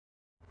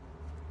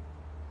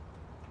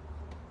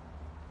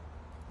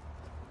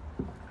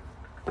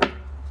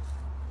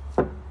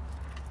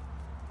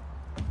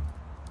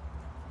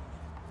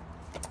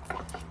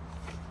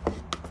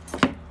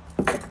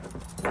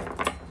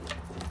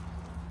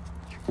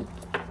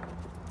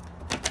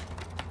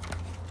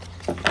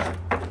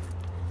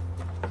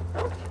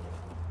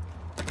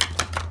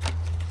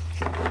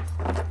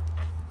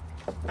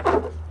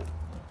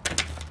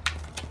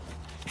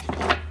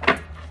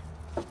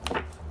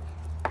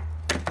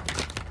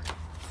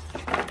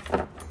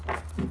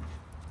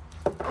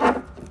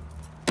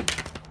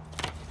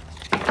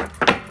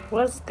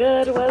What's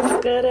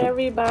good,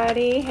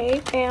 everybody? Hey,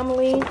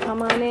 family.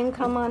 Come on in,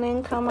 come on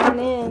in, come on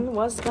in.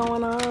 What's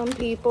going on,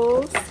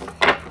 peoples?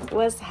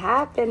 What's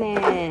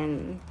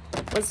happening?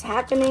 What's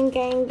happening,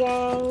 gang?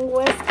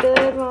 What's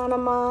good,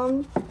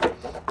 Ronamon?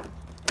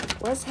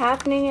 What's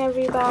happening,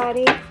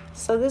 everybody?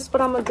 So this is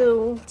what I'm going to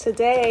do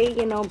today,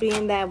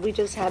 being that we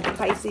just had the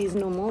Pisces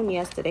new moon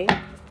yesterday.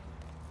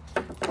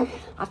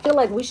 I feel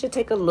like we should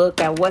take a look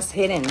at what's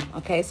hidden,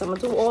 okay? So I'm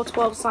going to do all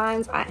 12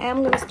 signs. I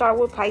am going to start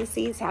with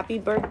Pisces. Happy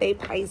birthday,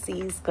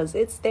 Pisces, because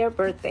it's their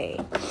birthday,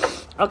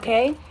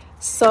 okay?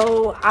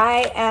 So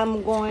I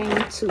am going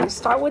to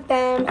start with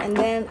them, and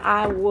then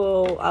I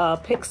will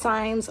pick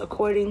signs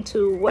according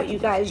to what you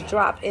guys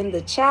drop in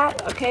the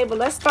chat, okay? But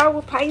let's start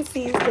with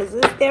Pisces because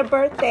it's their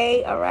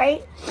birthday, all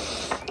right?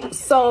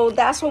 So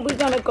that's what we're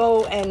going to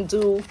go and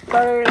do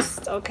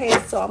first, okay?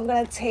 So I'm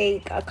going to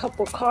take a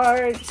couple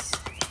cards.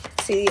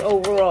 See the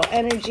overall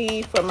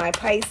energy for my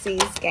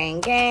Pisces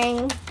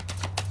gang.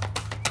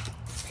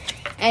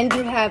 And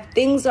you have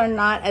things are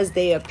not as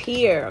they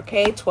appear,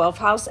 okay? 12th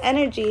house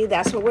energy,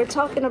 that's what we're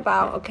talking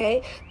about,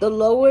 okay? The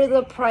lower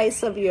the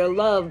price of your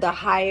love, the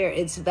higher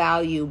its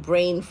value.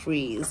 Brain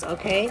freeze,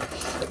 okay?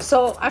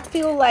 So I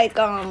feel like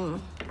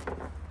I'm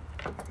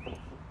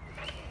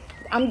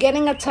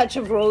getting a touch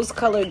of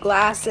rose-colored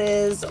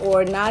glasses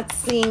or not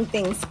seeing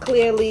things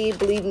clearly.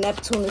 Believe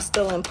Neptune is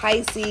still in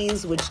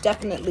Pisces, which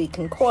definitely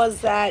can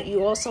cause that.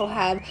 You also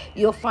have,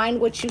 you'll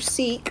find what you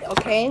seek,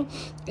 okay?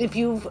 If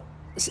you've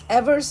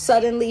ever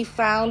suddenly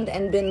found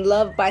and been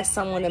loved by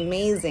someone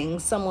amazing,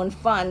 someone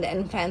fun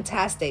and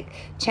fantastic,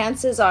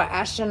 chances are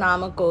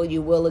astronomical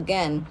you will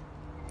again.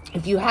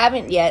 If you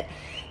haven't yet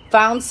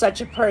found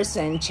such a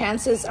person,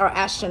 chances are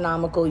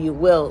astronomical you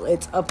will.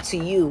 It's up to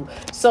you.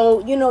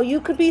 So,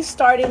 you could be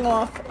starting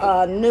off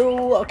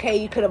new, okay?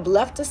 You could have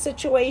left a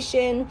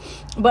situation,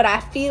 but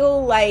I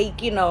feel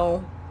like,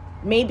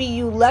 maybe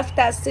you left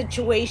that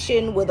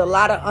situation with a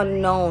lot of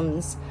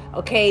unknowns,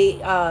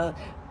 okay?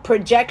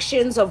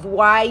 Projections of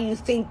why you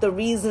think the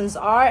reasons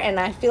are,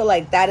 and I feel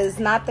like that is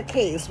not the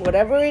case.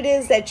 Whatever it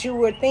is that you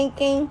were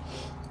thinking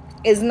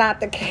is not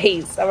the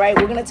case, all right?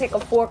 We're going to take a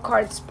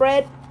 4-card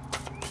spread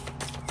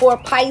for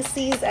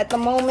Pisces at the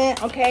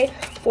moment, okay?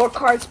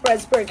 4-card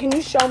spread. Spirit, can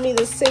you show me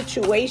the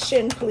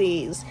situation,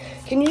 please?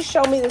 Can you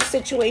show me the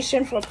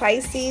situation for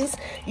Pisces?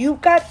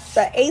 You've got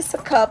the Ace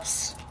of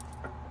Cups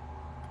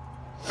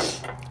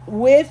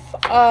with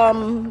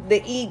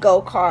the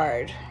Ego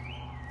card.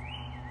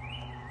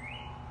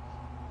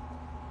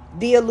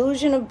 The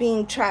illusion of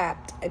being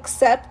trapped.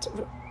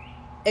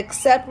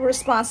 Accept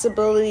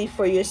responsibility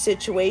for your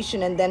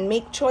situation and then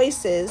make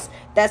choices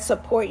that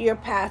support your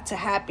path to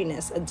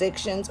happiness,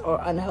 addictions, or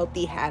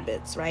unhealthy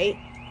habits, right?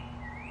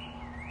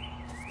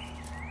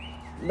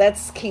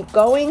 Let's keep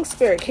going.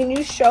 Spirit, can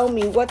you show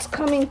me what's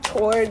coming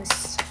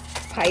towards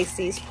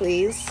Pisces,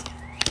 please?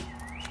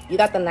 You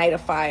got the Knight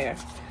of Fire.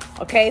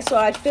 Okay, so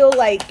I feel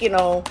like, you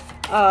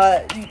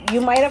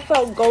might have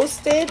felt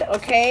ghosted,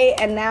 okay?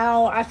 And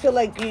now I feel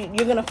like you're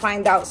going to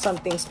find out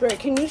something. Spirit,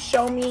 can you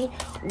show me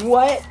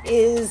what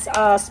is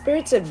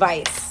Spirit's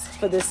advice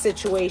for this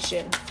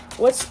situation?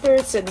 What's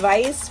Spirit's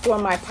advice for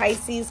my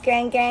Pisces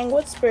gang?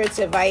 What's Spirit's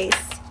advice?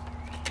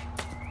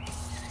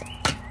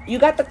 You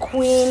got the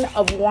Queen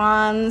of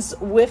Wands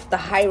with the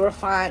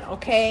Hierophant,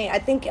 okay? I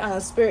think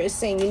Spirit is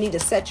saying you need to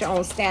set your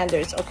own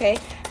standards, okay?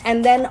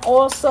 And then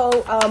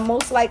also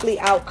most likely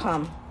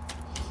outcome.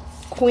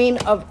 Queen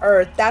of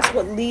Earth, that's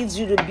what leads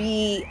you to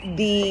be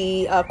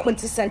the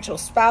quintessential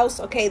spouse,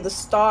 okay? The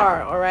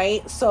Star, all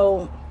right?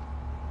 So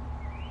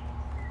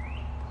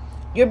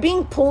you're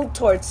being pulled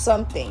towards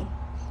something.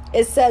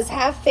 It says,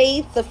 have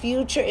faith, the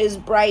future is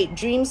bright,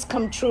 dreams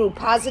come true,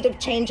 positive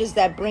changes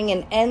that bring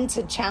an end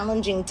to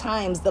challenging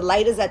times. The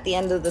light is at the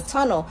end of the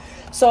tunnel.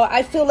 So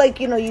I feel like,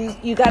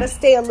 you got to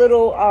stay a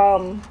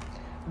little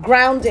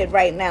grounded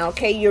right now,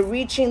 okay? You're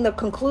reaching the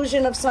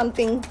conclusion of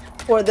something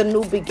for the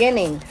new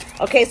beginning.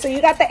 Okay, so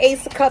you got the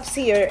Ace of Cups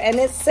here, and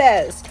it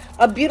says,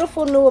 a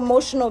beautiful new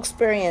emotional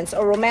experience,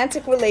 a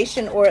romantic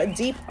relation, or a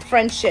deep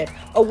friendship,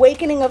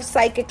 awakening of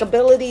psychic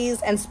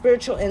abilities and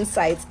spiritual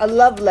insights, a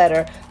love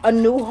letter, a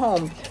new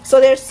home. So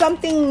there's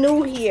something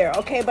new here,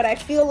 okay? But I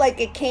feel like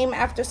it came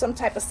after some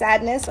type of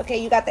sadness, okay?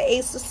 You got the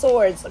Ace of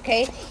Swords,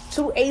 okay?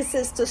 2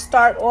 aces to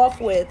start off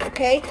with,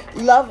 okay?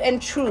 Love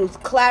and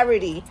truth,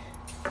 clarity.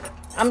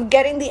 I'm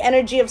getting the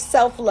energy of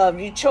self-love.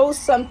 You chose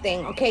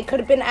something, okay? Could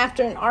have been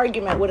after an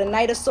argument with a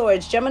Knight of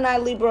Swords, Gemini,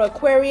 Libra,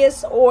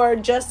 Aquarius, or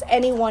just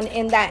anyone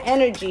in that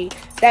energy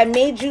that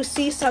made you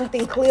see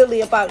something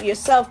clearly about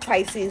yourself,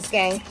 Pisces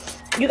gang.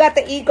 You got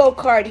the Ego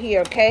card here,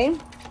 okay?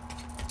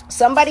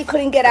 Somebody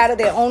couldn't get out of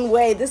their own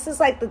way. This is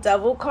like the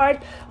Devil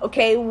card,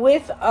 okay,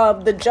 with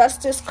the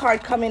Justice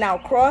card coming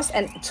out cross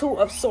and Two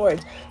of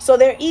Swords. So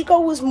their ego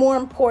was more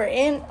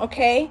important,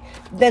 okay,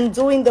 than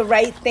doing the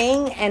right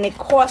thing, and it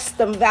cost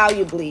them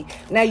valuably.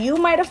 Now, you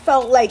might have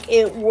felt like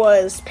it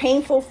was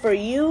painful for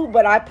you,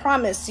 but I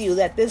promise you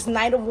that this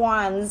Knight of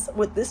Wands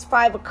with this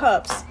Five of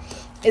Cups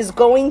is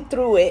going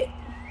through it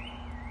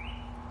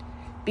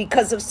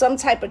because of some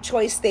type of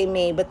choice they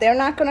made, but they're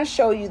not going to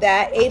show you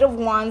that. Eight of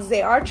Wands,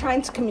 they are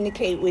trying to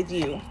communicate with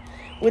you.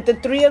 With the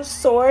Three of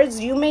Swords,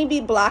 you may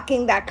be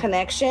blocking that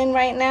connection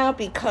right now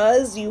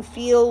because you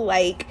feel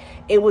like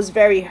it was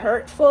very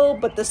hurtful.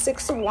 But the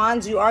Six of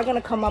Wands, you are going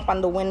to come up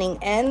on the winning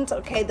end,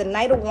 okay? The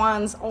Knight of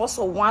Wands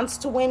also wants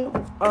to win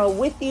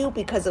with you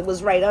because it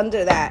was right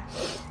under that.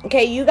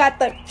 Okay, you got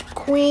the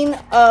Queen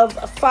of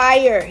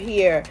Fire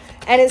here.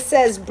 And it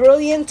says,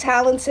 brilliant,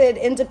 talented,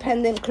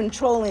 independent,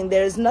 controlling.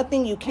 There is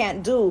nothing you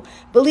can't do.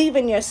 Believe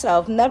in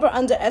yourself. Never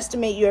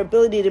underestimate your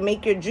ability to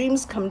make your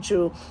dreams come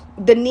true.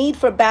 The need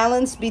for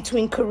balance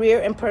between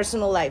career and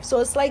personal life. So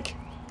it's like,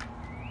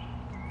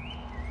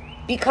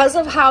 because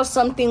of how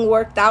something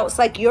worked out, it's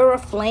like you're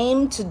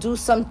aflame to do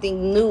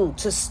something new,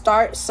 to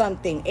start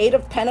something. Eight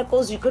of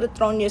Pentacles, you could have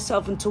thrown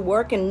yourself into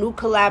work and new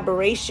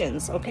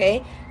collaborations,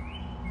 okay?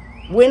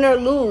 Win or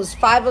lose.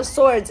 Five of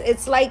Swords,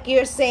 it's like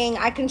you're saying,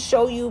 I can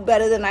show you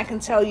better than I can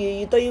tell you.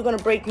 You thought you were going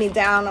to break me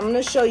down. I'm going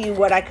to show you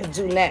what I could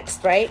do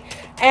next, right?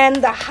 And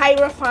the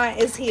Hierophant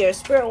is here.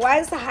 Spirit, why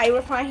is the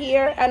Hierophant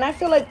here? And I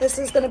feel like this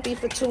is going to be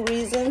for two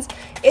reasons.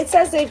 It's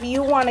as if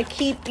you want to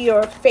keep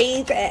your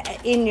faith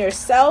in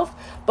yourself,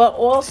 but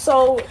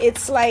also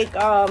it's like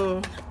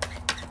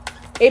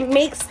it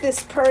makes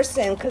this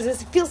person, because it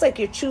feels like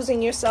you're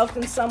choosing yourself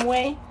in some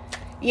way.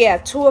 Yeah,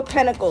 Two of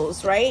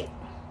Pentacles, right?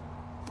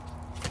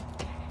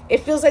 It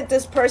feels like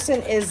this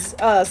person is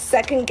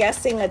second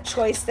guessing a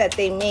choice that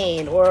they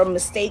made or a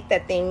mistake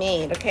that they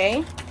made,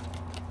 okay?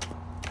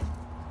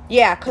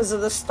 Yeah, because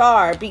of the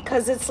Star,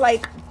 because it's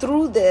like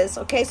through this,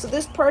 okay? So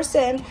this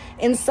person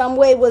in some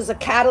way was a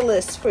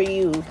catalyst for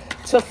you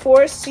to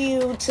force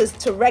you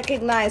to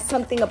recognize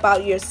something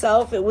about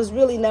yourself. It was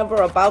really never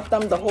about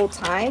them the whole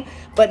time.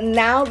 But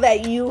now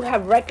that you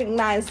have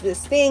recognized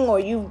this thing, or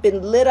you've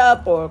been lit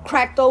up or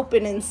cracked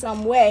open in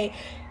some way,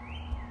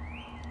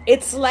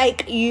 it's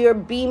like you're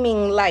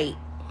beaming light,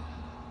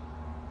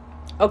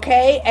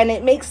 okay? And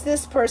it makes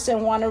this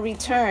person want to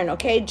return,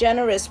 okay?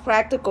 Generous,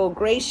 practical,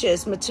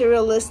 gracious,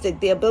 materialistic,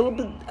 the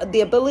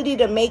ability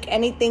to make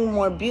anything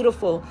more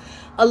beautiful,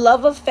 a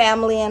love of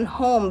family and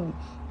home,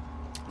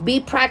 be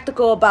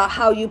practical about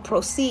how you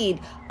proceed,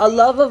 a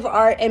love of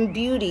art and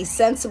beauty,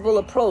 sensible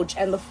approach,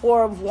 and the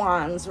Four of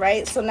Wands,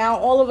 right? So now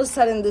all of a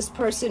sudden this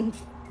person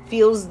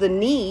feels the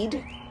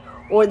need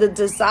or the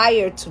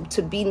desire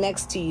to be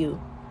next to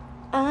you.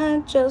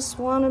 I just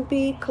want to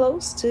be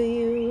close to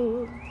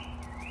you.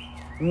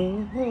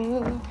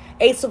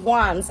 Ace of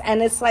Wands.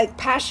 And it's like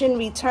passion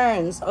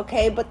returns,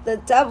 okay? But the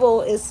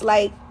Devil is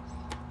like,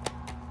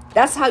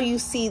 that's how you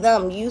see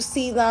them. You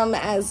see them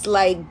as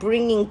like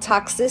bringing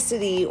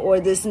toxicity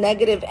or this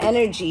negative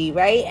energy,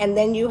 right? And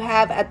then you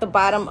have at the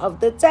bottom of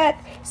the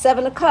deck,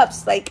 Seven of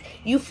Cups. Like,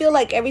 you feel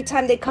like every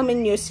time they come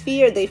in your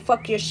sphere, they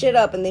fuck your shit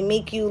up and they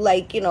make you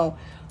like, you know,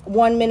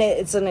 1 minute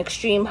it's an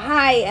extreme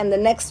high and the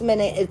next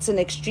minute it's an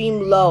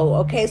extreme low,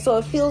 okay? So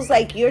it feels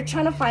like you're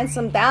trying to find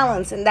some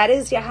balance, and that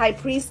is your High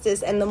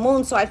Priestess and the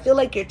Moon. So I feel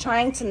like you're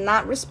trying to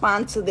not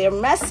respond to their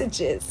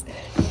messages,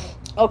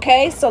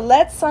 okay? So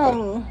let's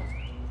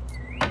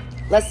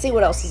see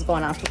what else is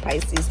going on for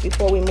Pisces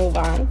before we move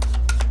on.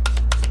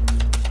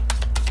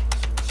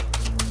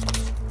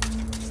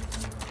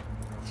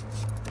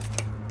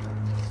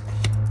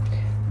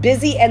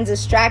 Busy and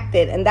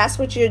distracted, and that's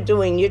what you're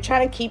doing. You're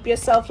trying to keep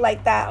yourself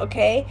like that,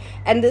 okay?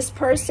 And this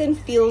person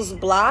feels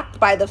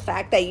blocked by the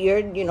fact that you're,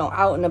 you know,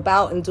 out and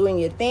about and doing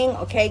your thing,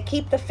 okay?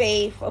 Keep the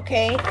faith,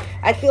 okay?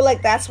 I feel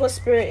like that's what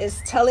Spirit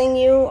is telling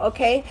you,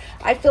 okay?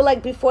 I feel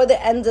like before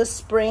the end of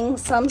spring,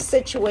 some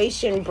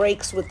situation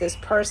breaks with this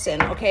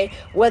person, okay?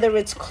 Whether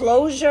it's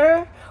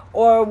closure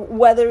or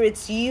whether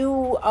it's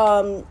you,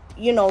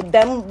 you know,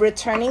 them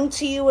returning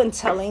to you and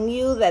telling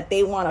you that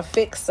they want to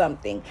fix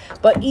something.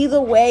 But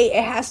either way,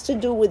 it has to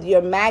do with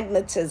your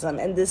magnetism.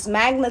 And this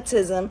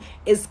magnetism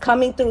is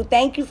coming through.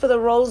 Thank you for the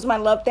rose, my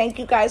love. Thank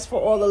you guys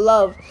for all the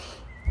love.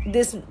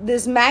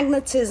 This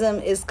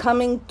magnetism is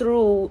coming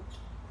through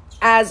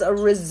as a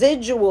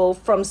residual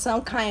from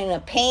some kind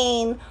of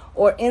pain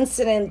or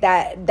incident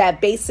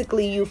that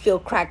basically you feel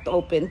cracked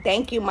open.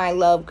 Thank you, my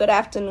love. Good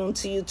afternoon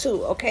to you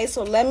too. Okay,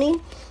 so let me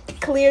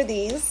clear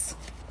these.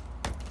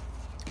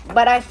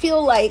 But I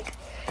feel like,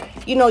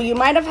 you know, you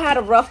might have had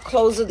a rough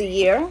close of the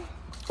year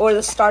or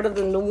the start of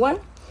the new one.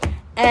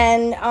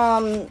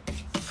 And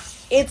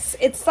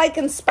it's like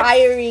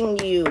inspiring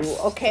you,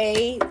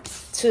 okay,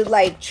 to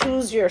like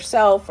choose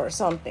yourself or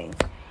something.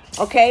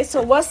 Okay,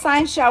 so what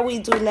sign shall we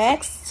do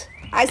next?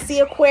 I see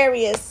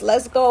Aquarius.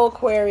 Let's go,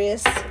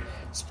 Aquarius.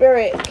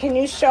 Spirit, can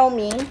you show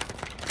me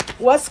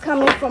what's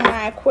coming from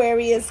my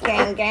Aquarius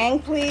gang,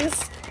 please?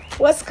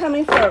 What's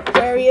coming for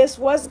Aquarius?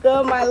 What's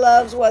good, my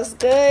loves? What's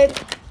good?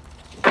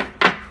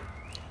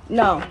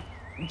 No,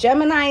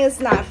 Gemini is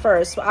not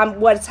first.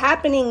 What's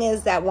happening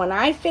is that when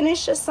I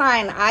finish a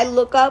sign, I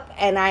look up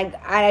and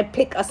I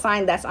pick a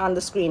sign that's on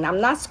the screen.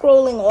 I'm not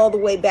scrolling all the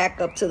way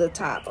back up to the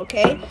top,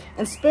 okay?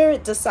 And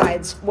Spirit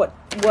decides what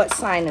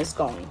sign is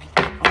going,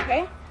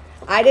 okay?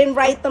 I didn't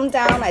write them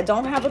down. I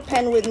don't have a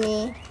pen with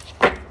me.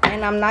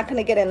 And I'm not going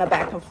to get in a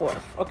back and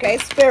forth, okay?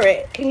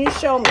 Spirit, can you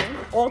show me?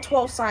 All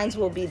 12 signs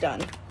will be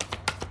done.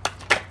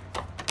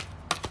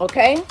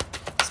 Okay?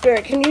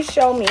 Spirit, can you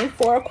show me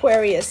for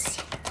Aquarius?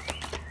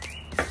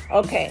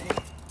 Okay.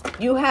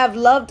 You have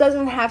love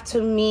doesn't have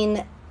to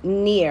mean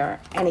near,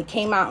 and it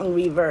came out in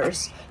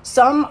reverse.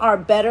 Some are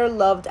better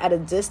loved at a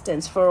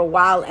distance for a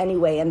while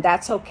anyway, and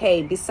that's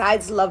okay.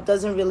 Besides, love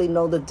doesn't really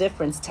know the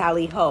difference.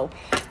 Tally ho.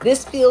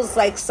 This feels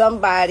like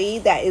somebody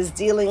that is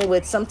dealing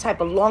with some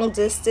type of long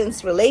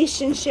distance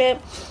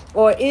relationship,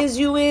 or is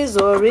you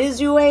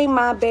ain't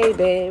my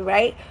baby,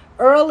 right?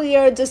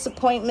 Earlier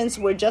disappointments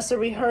were just a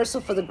rehearsal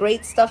for the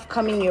great stuff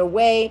coming your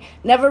way.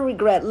 Never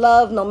regret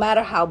love, no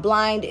matter how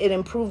blind, it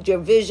improved your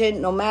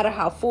vision. No matter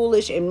how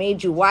foolish, it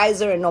made you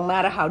wiser. And no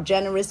matter how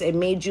generous, it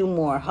made you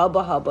more.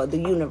 Hubba hubba, the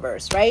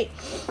universe, right?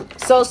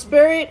 So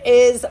Spirit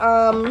is,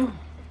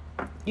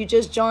 you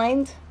just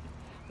joined.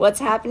 What's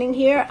happening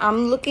here?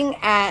 I'm looking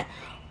at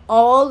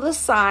all the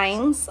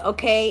signs,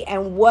 okay,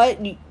 and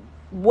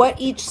what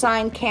each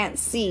sign can't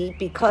see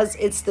because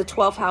it's the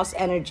 12th house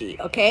energy,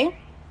 okay?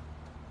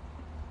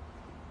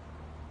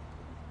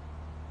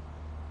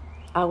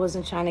 I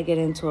wasn't trying to get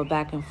into a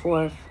back and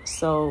forth,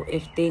 so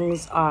if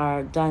things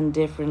are done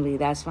differently,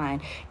 that's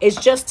fine. It's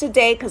just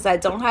today because I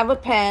don't have a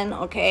pen,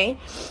 okay?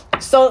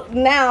 So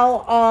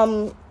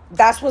now,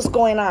 that's what's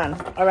going on,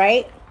 all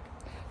right?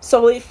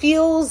 So it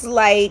feels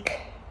like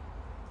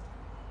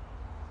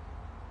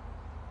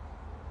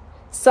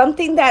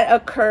something that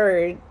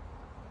occurred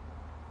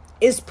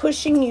is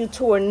pushing you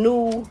to a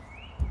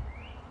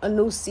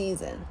new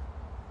season,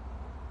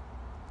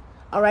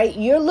 all right?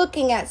 You're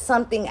looking at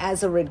something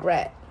as a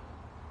regret.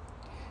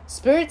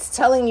 Spirit's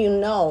telling you,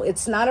 no,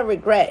 it's not a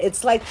regret.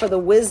 It's like for the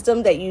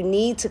wisdom that you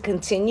need to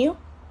continue.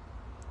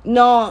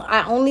 No,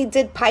 I only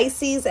did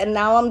Pisces and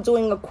now I'm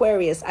doing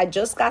Aquarius. I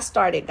just got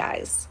started,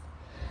 guys.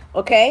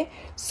 Okay?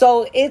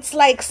 So it's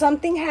like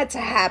something had to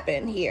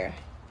happen here.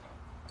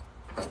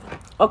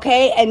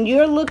 Okay? And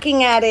you're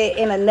looking at it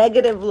in a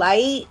negative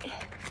light.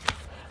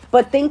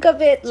 But think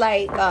of it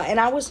like, and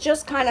I was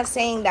just kind of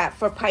saying that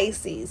for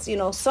Pisces. You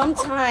know,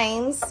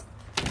 sometimes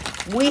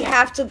we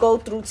have to go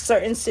through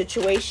certain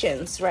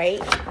situations, right?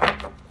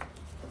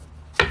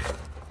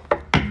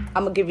 I'm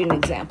going to give you an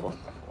example.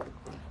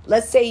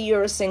 Let's say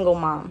you're a single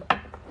mom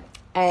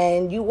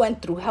and you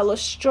went through hella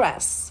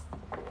stress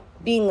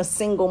being a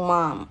single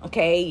mom,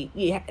 okay?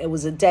 It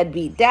was a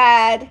deadbeat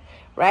dad,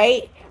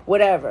 right?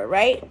 Whatever,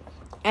 right?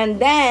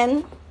 And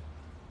then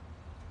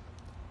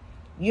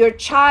your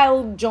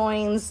child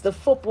joins the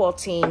football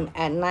team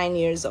at 9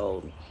 years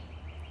old.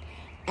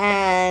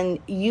 And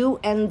you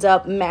end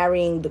up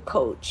marrying the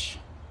coach.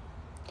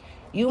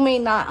 You may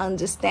not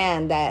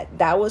understand that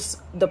that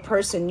was the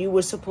person you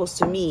were supposed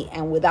to meet.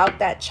 And without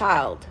that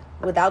child,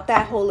 without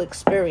that whole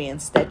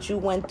experience that you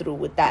went through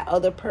with that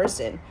other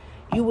person,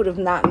 you would have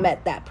not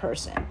met that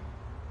person.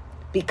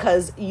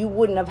 Because you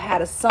wouldn't have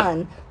had a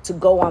son to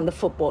go on the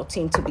football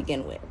team to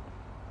begin with.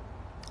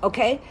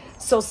 Okay,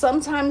 so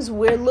sometimes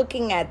we're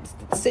looking at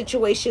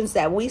situations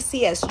that we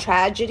see as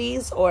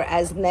tragedies or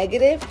as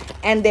negative,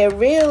 and they're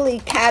really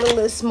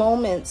catalyst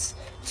moments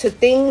to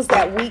things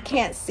that we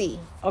can't see.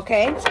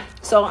 Okay,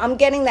 so I'm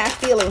getting that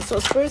feeling. So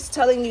Spirit's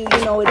telling you,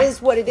 you know, it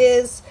is what it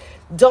is.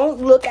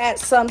 Don't look at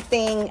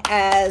something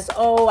as,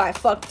 oh, I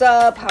fucked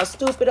up, how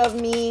stupid of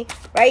me,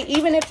 right?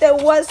 Even if there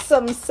was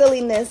some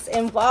silliness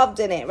involved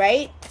in it,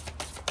 right?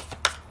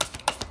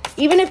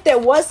 Even if there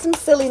was some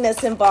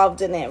silliness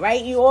involved in it,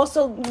 right?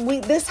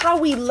 This is how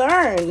we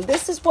learn.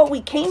 This is what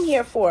we came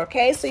here for,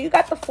 okay? So you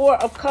got the 4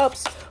 of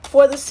Cups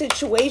for the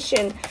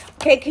situation.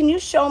 Okay, can you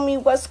show me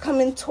what's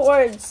coming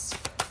towards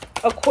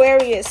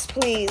Aquarius,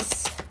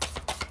 please?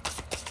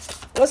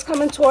 What's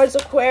coming towards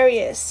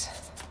Aquarius?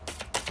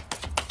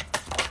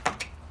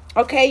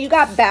 Okay, you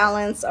got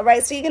balance, all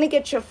right? So you're going to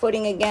get your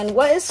footing again.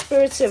 What is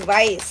Spirit's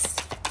advice?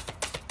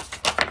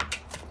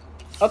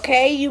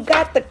 Okay, you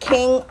got the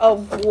King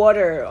of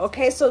Water.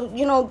 Okay, so,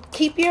 you know,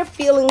 keep your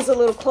feelings a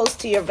little close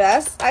to your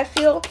vest, I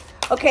feel.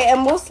 Okay, and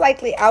most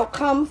likely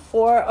outcome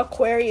for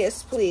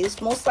Aquarius,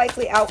 please. Most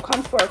likely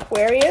outcome for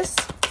Aquarius.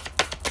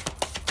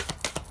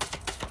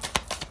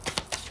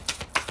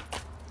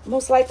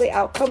 Most likely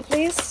outcome,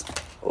 please.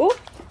 Ooh.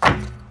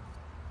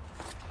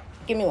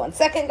 Give me 1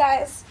 second,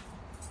 guys.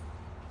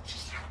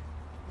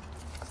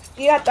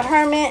 You got the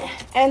Hermit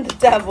and the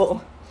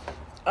Devil.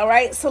 All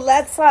right, so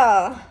let's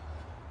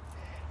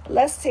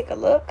take a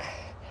look.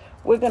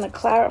 We're going to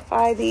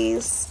clarify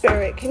these.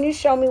 Spirit, can you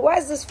show me why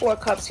is this 4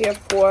 Cups here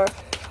for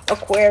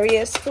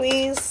Aquarius,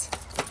 please?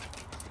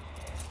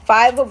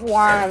 5 of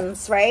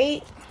Wands,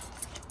 right?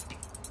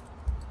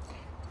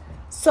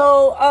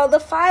 So the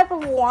Five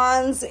of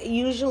Wands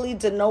usually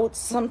denotes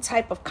some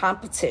type of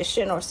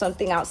competition or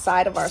something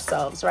outside of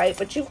ourselves, right?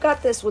 But you've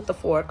got this with the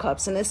Four of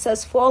Cups, and it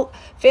says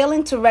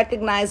failing to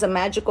recognize a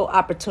magical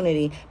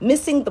opportunity,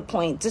 missing the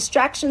point,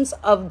 distractions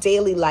of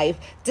daily life,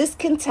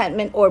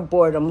 discontentment or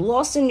boredom,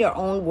 lost in your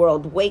own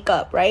world. Wake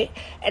up, right?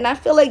 And I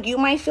feel like you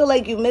might feel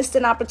like you missed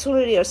an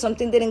opportunity or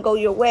something didn't go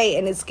your way,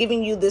 and it's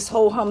giving you this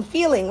ho-hum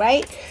feeling,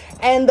 right?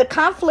 And the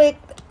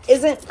conflict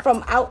isn't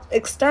from out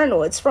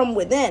external, it's from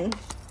within.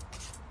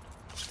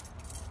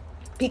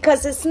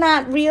 Because it's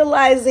not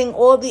realizing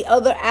all the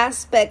other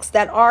aspects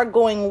that are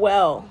going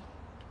well.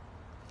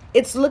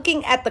 It's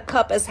looking at the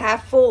cup as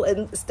half full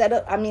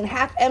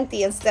half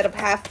empty instead of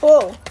half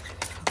full.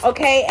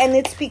 Okay, and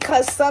it's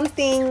because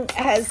something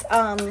has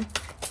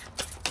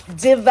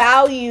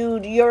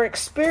devalued your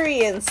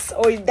experience,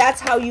 or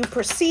that's how you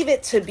perceive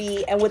it to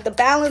be. And with the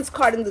Balance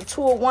card and the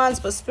Two of Wands,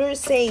 but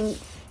Spirit's saying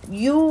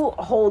you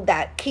hold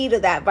that key to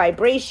that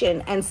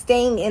vibration and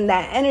staying in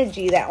that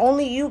energy, that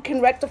only you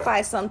can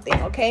rectify something,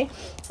 okay?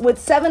 With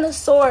Seven of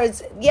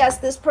Swords, yes,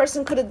 this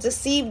person could have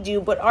deceived you,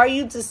 but are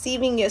you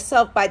deceiving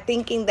yourself by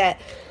thinking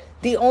that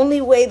the only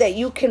way that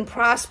you can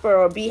prosper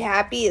or be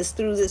happy is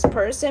through this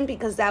person?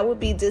 Because that would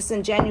be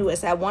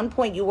disingenuous. At one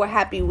point, you were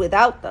happy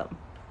without them,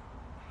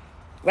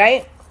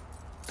 right?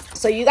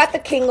 So you got the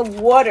King of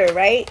Water,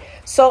 right?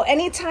 So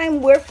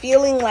anytime we're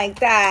feeling like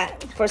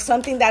that for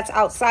something that's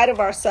outside of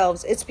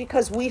ourselves, it's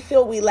because we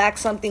feel we lack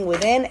something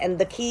within. And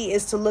the key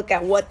is to look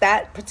at what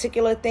that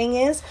particular thing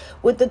is.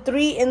 With the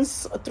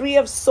Three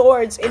of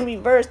Swords in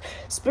reverse,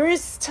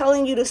 Spirit's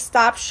telling you to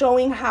stop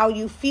showing how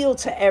you feel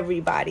to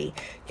everybody.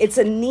 It's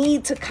a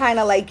need to kind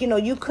of like,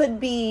 you could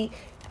be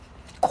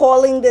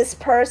calling this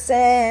person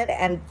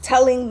and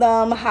telling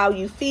them how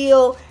you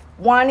feel,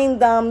 wanting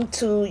them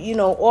to,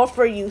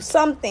 offer you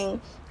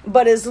something.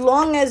 But as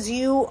long as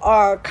you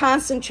are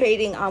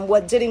concentrating on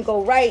what didn't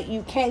go right,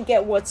 you can't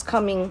get what's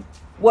coming,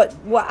 what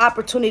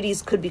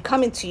opportunities could be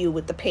coming to you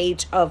with the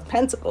Page of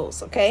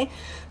Pentacles, okay?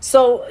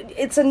 So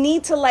it's a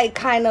need to like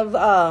kind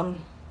of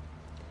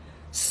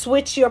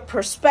switch your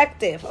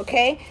perspective,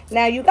 okay?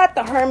 Now you got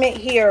the Hermit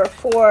here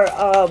for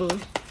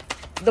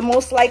the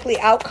most likely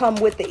outcome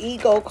with the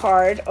Ego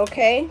card,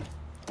 okay?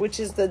 Which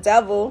is the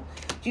Devil.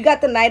 You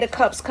got the Knight of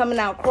Cups coming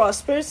out cross.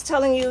 Spirit's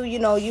telling you,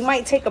 you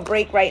might take a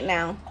break right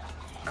now.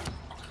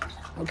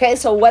 Okay,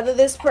 so whether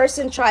this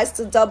person tries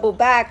to double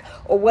back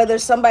or whether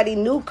somebody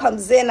new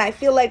comes in, I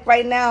feel like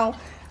right now,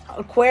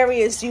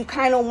 Aquarius, you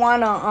kind of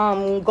want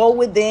to go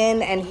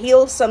within and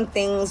heal some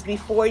things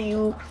before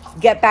you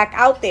get back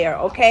out there,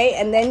 okay?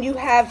 And then you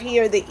have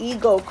here the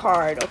Ego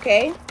card,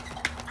 okay?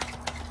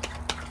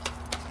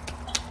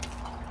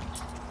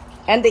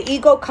 And the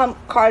Ego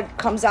card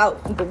comes out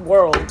in the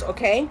World,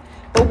 okay?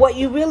 But what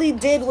you really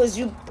did was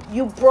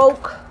you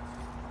broke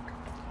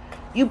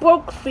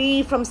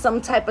free from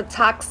some type of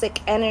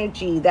toxic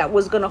energy that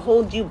was going to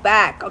hold you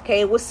back, okay?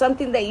 It was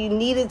something that you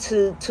needed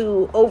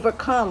to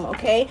overcome,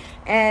 okay?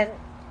 And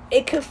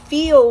it could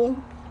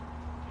feel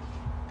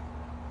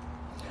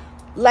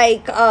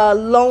like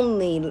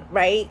lonely,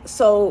 right?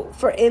 So,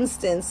 for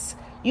instance,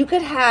 you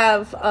could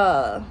have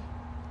a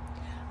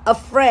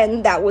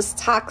friend that was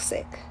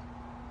toxic,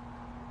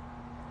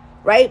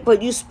 right?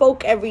 But you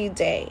spoke every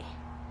day.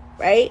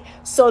 Right?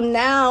 So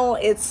now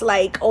it's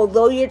like,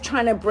 although you're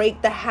trying to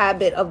break the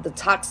habit of the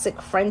toxic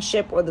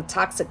friendship or the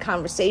toxic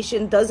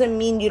conversation, doesn't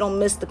mean you don't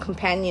miss the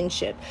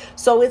companionship.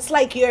 So it's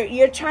like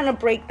you're trying to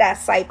break that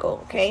cycle,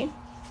 okay?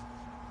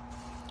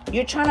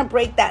 You're trying to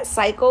break that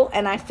cycle,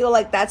 and I feel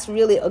like that's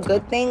really a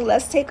good thing.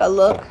 Let's take a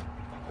look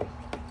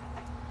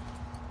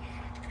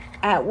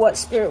at what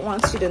Spirit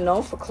wants you to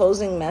know for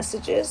closing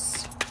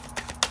messages.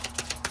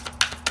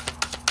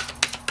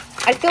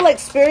 I feel like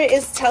Spirit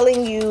is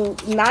telling you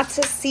not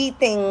to see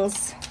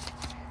things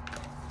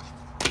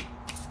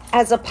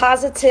as a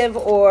positive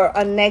or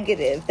a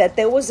negative, that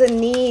there was a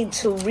need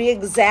to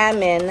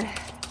re-examine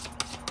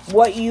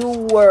what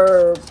you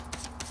were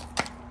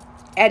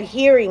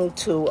adhering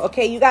to,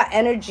 okay? You got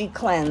energy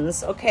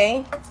cleanse,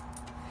 okay?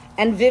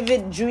 And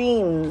vivid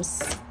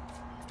dreams.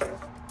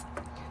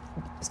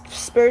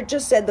 Spirit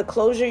just said the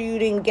closure you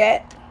didn't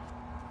get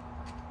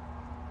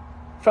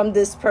from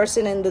this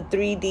person in the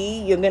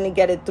 3D, you're going to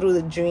get it through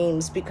the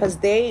dreams, because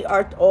they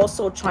are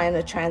also trying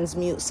to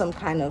transmute some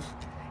kind of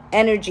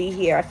energy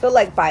here. I feel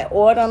like by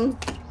autumn,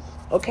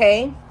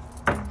 okay?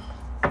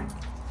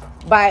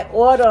 By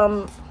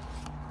autumn,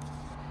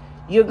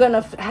 you're going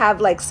to have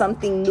like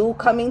something new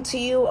coming to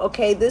you,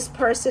 okay? This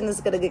person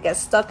is going to get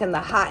stuck in the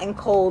hot and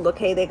cold,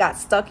 okay? They got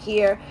stuck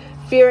here.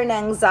 Fear and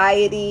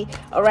anxiety,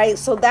 all right?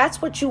 So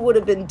that's what you would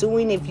have been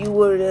doing if you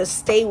were to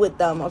stay with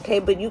them, okay?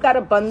 But you got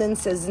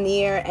abundance is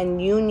near and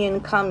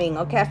union coming,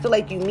 okay? I feel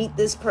like you meet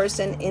this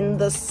person in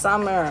the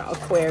summer,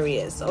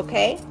 Aquarius,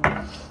 okay?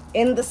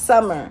 In the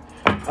summer.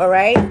 All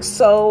right,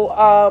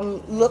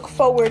 so look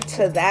forward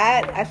to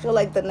that. I feel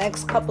like the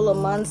next couple of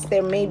months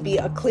there may be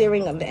a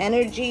clearing of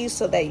energy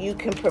so that you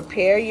can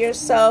prepare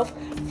yourself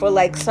for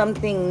like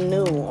something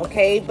new,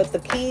 okay? But the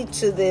key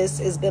to this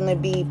is going to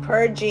be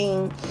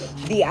purging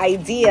the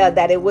idea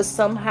that it was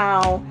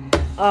somehow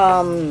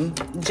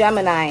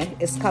Gemini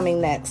is coming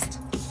next.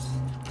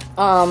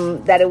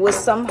 That it was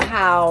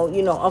somehow,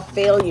 you know, a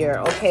failure,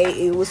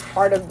 okay? It was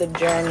part of the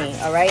journey,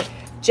 all right?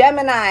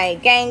 Gemini,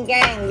 gang,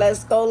 gang,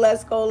 let's go,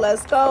 let's go,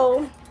 let's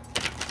go.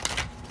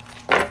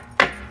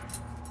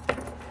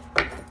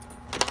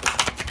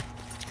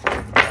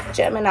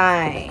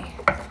 Gemini.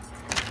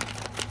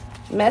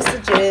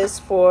 Messages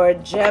for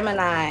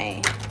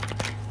Gemini.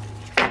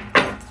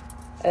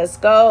 Let's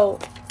go.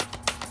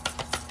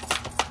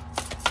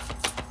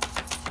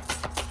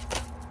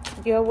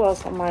 You're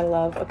welcome, my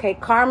love. Okay,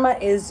 karma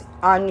is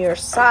on your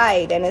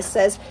side. And it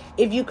says,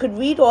 if you could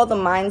read all the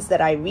minds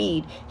that I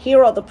read,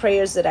 hear all the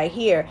prayers that I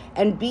hear,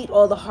 and beat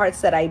all the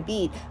hearts that I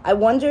beat, I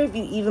wonder if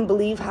you even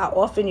believe how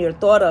often you're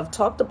thought of,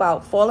 talked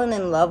about, fallen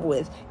in love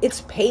with.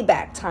 It's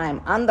payback time.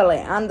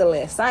 Andale,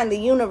 andale, sign the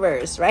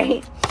universe,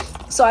 right?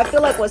 So I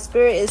feel like what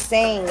Spirit is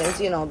saying is,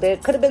 you know, there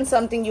could have been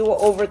something you were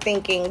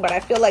overthinking, but I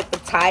feel like the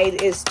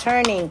tide is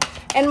turning.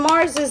 And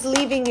Mars is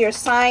leaving your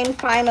sign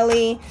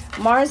finally.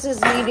 Mars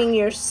is leaving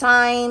your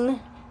sign,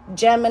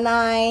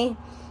 Gemini.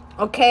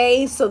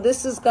 Okay, so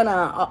this is going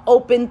to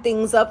open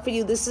things up for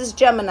you. This is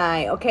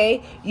Gemini,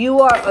 okay?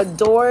 You are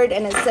adored,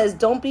 and it says,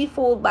 don't be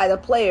fooled by the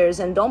players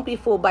and don't be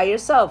fooled by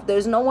yourself.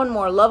 There's no one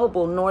more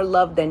lovable nor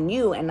loved than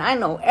you, and I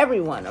know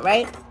everyone, all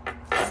right?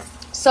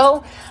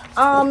 So,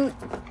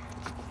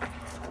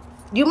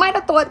 you might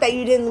have thought that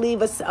you didn't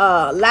leave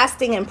a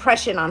lasting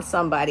impression on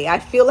somebody. I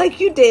feel like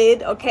you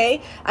did,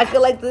 okay? I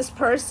feel like this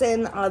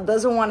person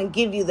doesn't want to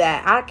give you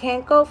that. I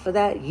can't go for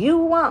that. You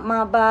want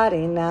my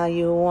body, now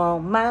you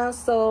want my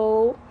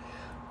soul.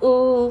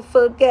 Ooh,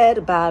 forget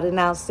about it,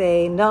 now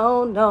say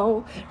no,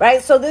 no.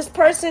 Right? So this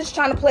person's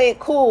trying to play it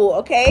cool,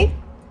 okay?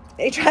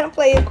 They trying to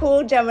play it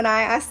cool,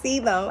 Gemini. I see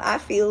them. I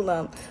feel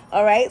them.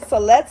 All right? So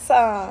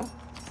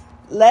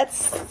let's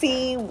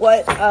see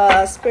what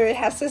Spirit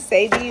has to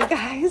say to you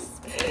guys.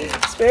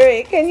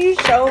 Spirit, can you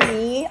show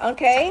me?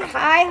 Okay.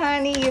 Hi,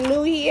 honey. You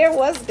new here?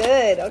 What's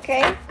good?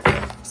 Okay.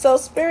 So,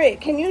 Spirit,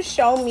 can you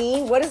show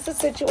me what is the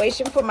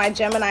situation for my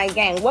Gemini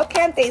gang? What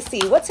can't they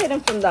see? What's hidden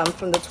from them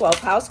from the 12th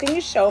house? Can you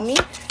show me?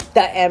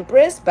 The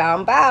Empress,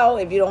 bow, bow.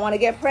 If you don't want to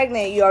get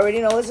pregnant, you already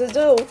know what to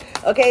do.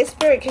 Okay,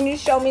 Spirit, can you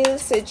show me the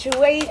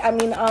situation?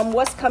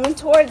 What's coming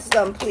towards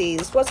them,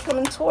 please? What's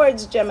coming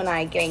towards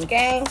Gemini gang,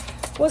 gang?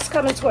 What's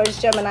coming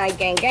towards Gemini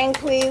gang, gang,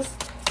 please?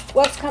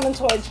 What's coming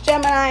towards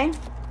Gemini?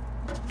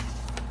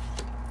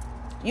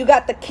 You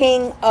got the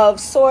King of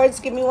Swords.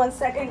 Give me 1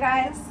 second,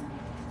 guys.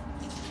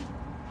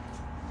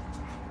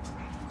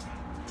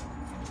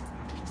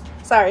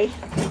 Sorry.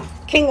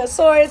 King of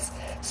Swords.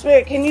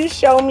 Spirit, can you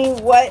show me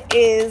what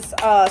is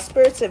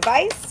Spirit's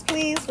advice,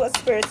 please? What's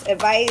Spirit's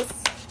advice?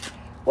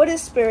 What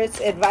is Spirit's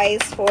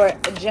advice for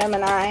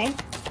Gemini?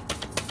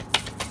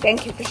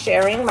 Thank you for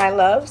sharing, my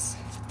loves.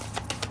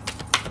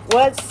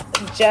 What's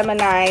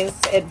Gemini's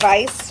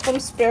advice from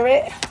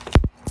Spirit?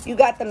 You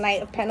got the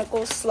Knight of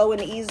Pentacles, slow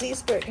and easy.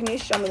 Spirit, can you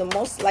show me the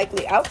most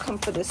likely outcome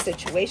for this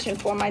situation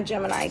for my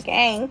Gemini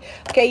gang?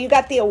 Okay, you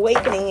got the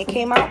Awakening. It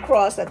came out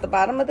cross at the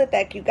bottom of the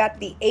deck. You got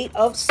the Eight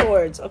of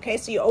Swords. Okay,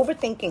 so you're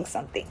overthinking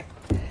something.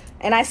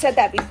 And I said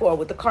that before.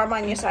 With the karma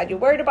on your side, you're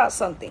worried about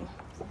something.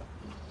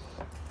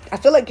 I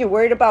feel like you're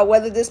worried about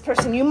whether this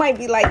person, you might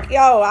be like,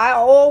 yo, I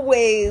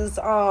always,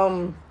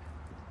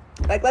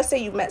 like, let's say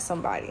you met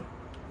somebody.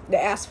 They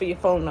asked for your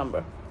phone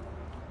number.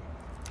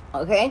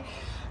 Okay?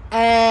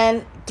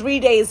 And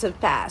 3 days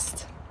have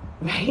passed,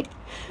 right?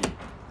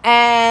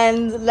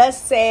 And let's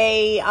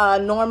say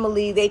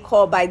normally they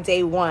call by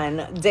day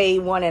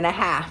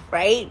 1.5,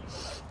 right?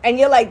 And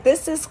you're like,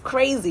 this is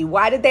crazy.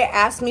 Why did they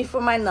ask me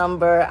for my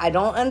number? I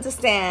don't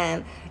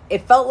understand.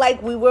 It felt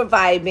like we were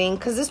vibing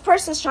because this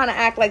person's trying to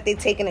act like they're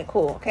taking it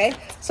cool, okay?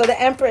 So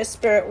the Empress,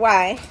 Spirit,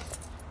 why?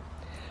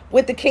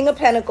 With the King of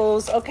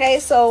Pentacles, okay?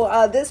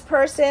 So this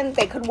person,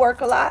 they could work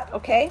a lot,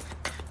 okay?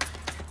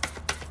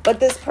 But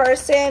this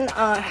person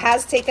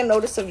has taken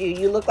notice of you.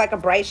 You look like a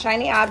bright,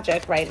 shiny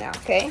object right now,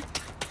 okay?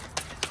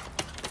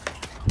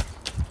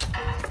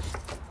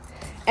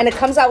 And it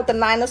comes out with the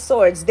Nine of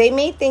Swords. They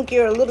may think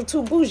you're a little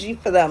too bougie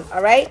for them,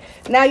 all right?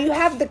 Now you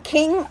have the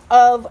King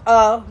of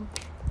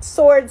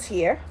Swords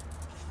here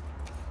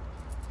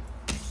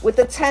with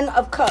the 10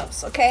 of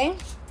Cups, okay?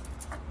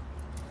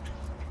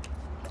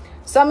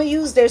 Some of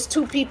you, there's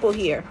two people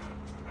here.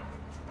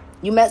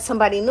 You met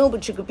somebody new,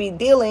 but you could be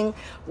dealing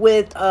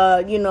with,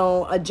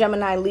 a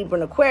Gemini, Libra,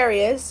 and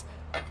Aquarius.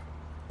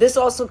 This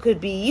also could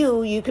be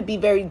you. You could be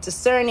very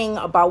discerning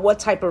about what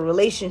type of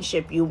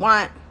relationship you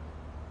want.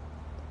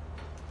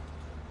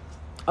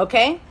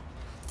 Okay?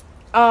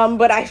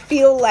 But I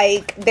feel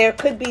like there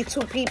could be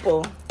two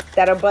people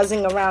that are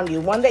buzzing around you.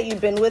 One that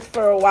you've been with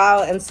for a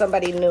while and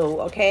somebody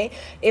new, okay?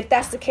 If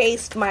that's the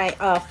case, my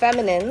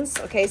feminines,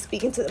 okay,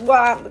 speaking to,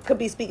 well, I could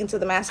be speaking to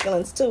the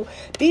masculines too.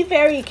 Be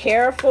very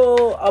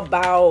careful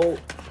about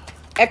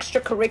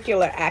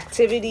extracurricular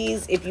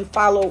activities if you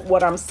follow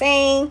what I'm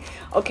saying,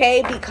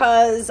 okay?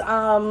 Because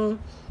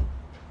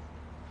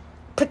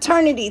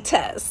paternity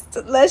test,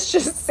 let's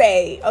just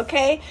say,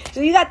 okay? So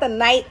you got the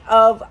Knight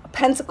of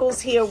Pentacles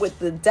here with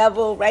the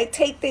Devil, right?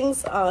 Take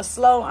things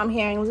slow. I'm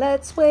hearing,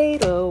 let's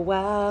wait a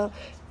while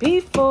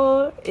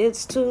before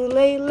it's too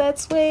late.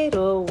 Let's wait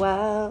a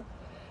while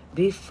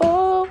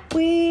before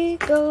we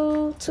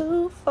go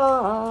too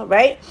far,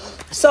 right?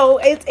 So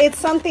it's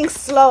something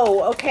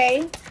slow,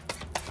 okay?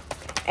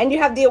 And you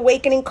have the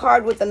Awakening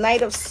card with the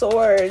Knight of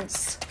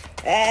Swords.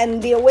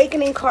 And the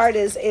Awakening card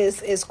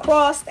is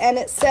crossed, and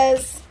it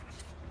says,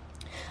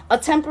 a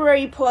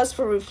temporary pause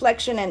for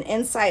reflection and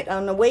insight,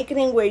 an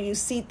awakening where you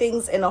see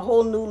things in a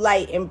whole new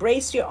light.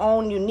 Embrace your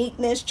own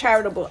uniqueness,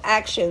 charitable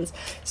actions.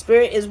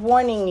 Spirit is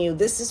warning you.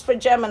 This is for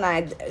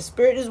Gemini.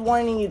 Spirit is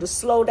warning you to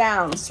slow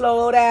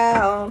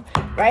down,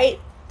 right?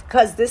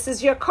 Because this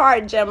is your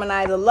card,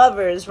 Gemini, the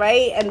Lovers,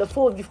 right? And the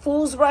Fool. If you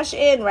fools rush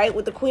in, right,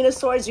 with the Queen of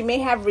Swords, you may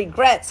have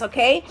regrets,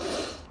 okay?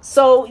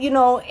 So, you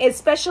know,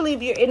 especially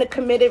if you're in a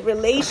committed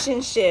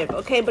relationship,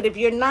 okay? But if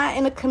you're not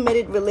in a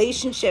committed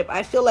relationship,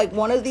 I feel like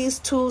one of these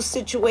two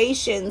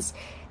situations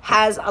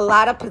has a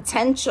lot of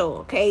potential,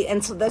 okay?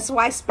 And so that's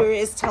why Spirit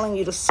is telling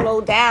you to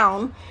slow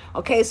down,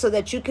 okay? So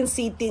that you can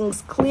see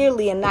things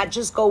clearly and not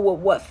just go with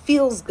what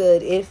feels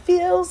good. It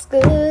feels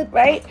good,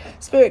 right?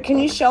 Spirit, can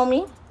you show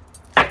me?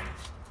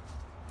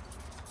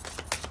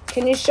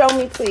 Can you show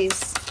me,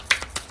 please,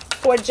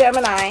 for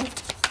Gemini?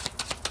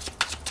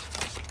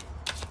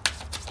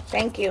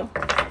 Thank you.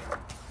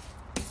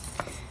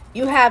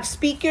 You have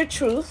Speak Your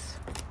Truth,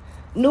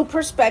 New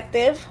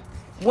Perspective,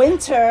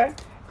 Winter,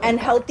 and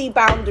Healthy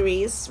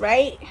Boundaries,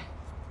 right?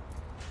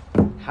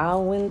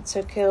 How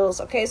winter kills.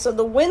 Okay, so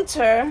the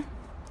Winter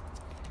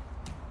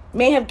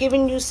may have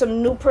given you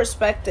some new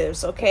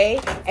perspectives, okay?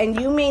 And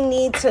you may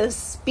need to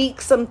speak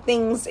some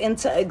things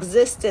into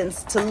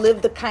existence to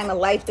live the kind of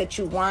life that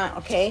you want,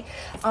 okay?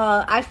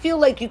 I feel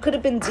like you could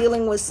have been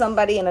dealing with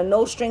somebody in a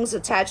no strings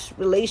attached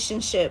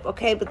relationship,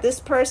 okay? But this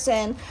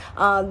person,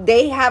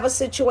 they have a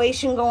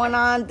situation going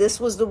on. This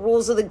was the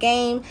rules of the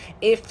game.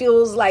 It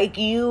feels like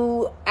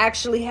you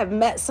actually have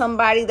met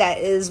somebody that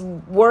is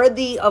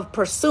worthy of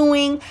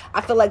pursuing.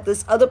 I feel like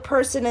this other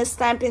person is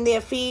stamping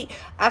their feet.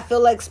 I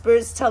feel like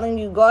Spirit's telling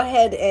you, go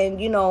ahead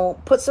and, you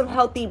know, put some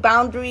healthy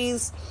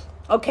boundaries,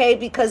 okay?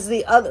 Because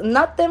the other,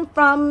 nothing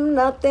from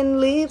nothing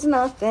leaves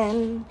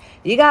nothing.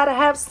 You gotta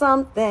have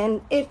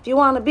something if you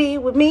want to be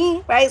with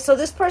me, right? So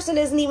this person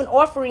isn't even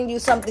offering you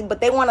something,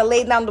 but they want to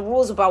lay down the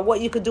rules about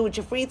what you could do with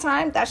your free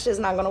time. That shit's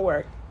not gonna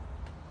work.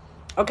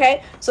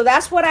 Okay, so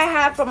that's what I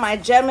have for my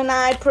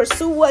Gemini.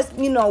 Pursue what,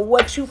 you know,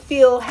 what you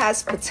feel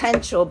has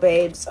potential,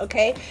 babes,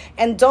 okay?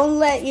 And don't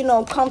let, you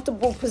know,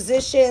 comfortable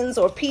positions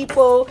or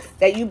people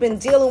that you've been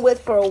dealing with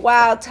for a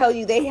while tell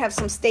you they have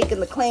some stake in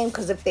the claim,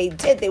 because if they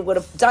did, they would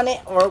have done it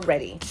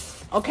already.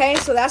 Okay,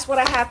 so that's what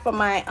I have for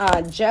my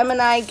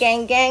Gemini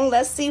gang.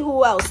 Let's see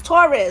who else.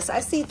 Taurus.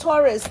 I see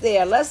Taurus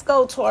there. Let's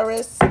go,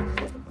 Taurus.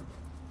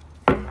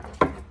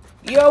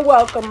 You're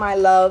welcome, my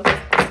love.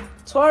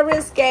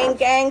 Taurus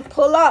gang,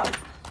 pull up.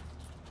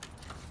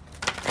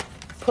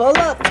 Pull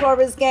up,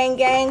 Taurus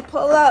gang,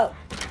 pull up.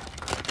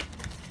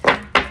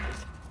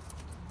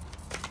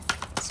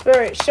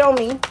 Spirit, show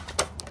me.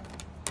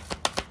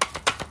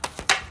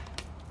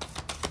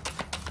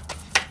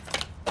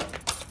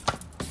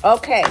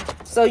 Okay,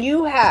 so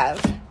you have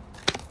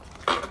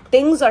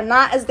things are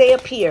not as they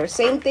appear.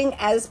 Same thing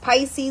as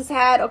Pisces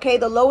had, okay?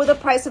 The lower the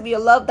price of your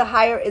love, the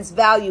higher its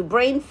value.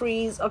 Brain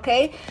freeze,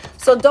 okay?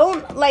 So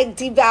don't, like,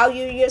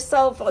 devalue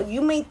yourself. Or you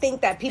may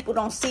think that people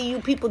don't see you.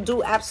 People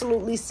do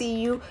absolutely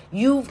see you.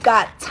 You've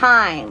got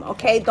time,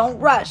 okay? Don't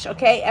rush,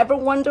 okay? Ever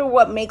wonder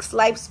what makes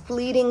life's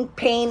fleeting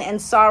pain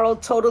and sorrow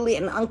totally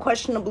and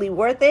unquestionably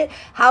worth it?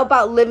 How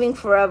about living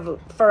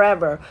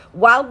forever?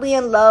 Wildly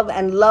in love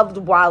and loved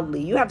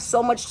wildly. You have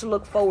so much to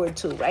look forward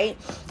to, right?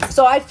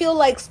 So I feel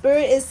like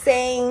Spirit is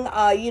saying,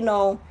 you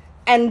know,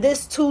 and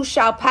this too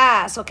shall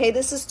pass, okay?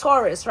 This is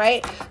Taurus,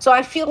 right? So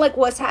I feel like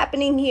what's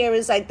happening here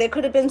is like there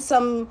could have been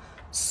some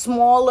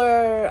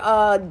smaller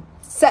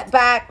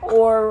setback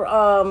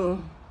or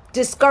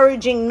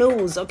discouraging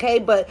news, okay?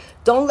 But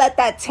don't let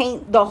that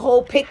taint the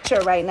whole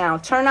picture right now.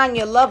 Turn on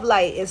your love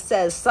light. It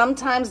says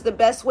sometimes the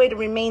best way to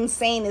remain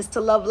sane is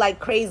to love like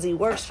crazy.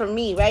 Works for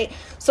me, right?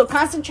 So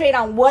concentrate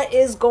on what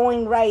is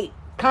going right.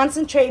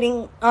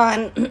 Concentrating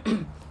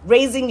on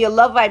raising your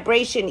love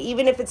vibration,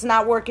 even if it's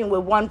not working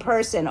with one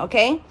person,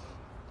 okay?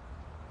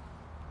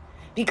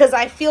 Because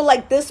I feel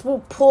like this will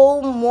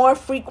pull more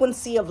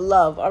frequency of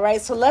love, all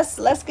right? So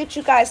let's get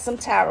you guys some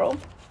tarot.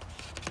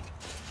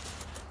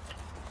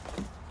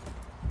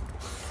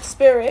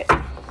 Spirit,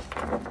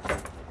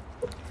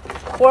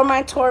 for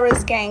my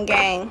Taurus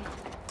gang,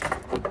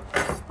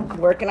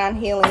 working on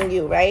healing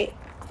you, right?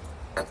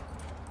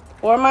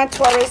 For my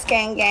Taurus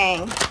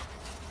gang,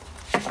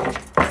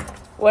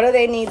 What do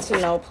they need to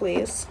know,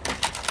 please?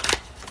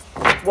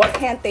 What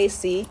can't they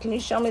see? Can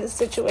you show me the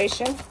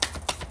situation?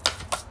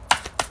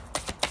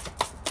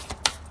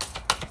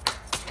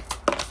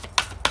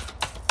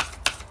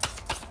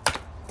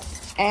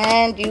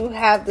 And you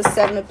have the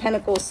Seven of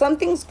Pentacles.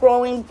 Something's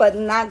growing, but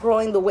not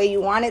growing the way you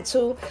want it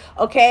to.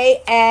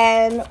 Okay.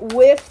 And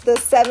with the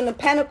Seven of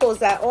Pentacles,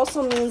 that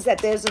also means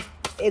that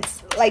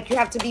it's like you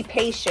have to be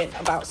patient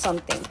about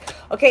something.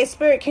 Okay,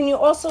 Spirit, can you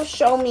also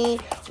show me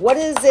what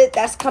is it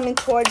that's coming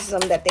towards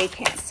them that they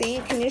can't see?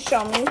 Can you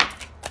show me?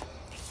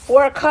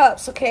 Four of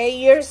Cups, okay?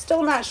 You're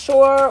still not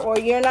sure, or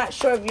you're not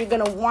sure if you're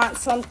going to want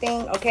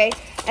something, okay?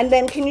 And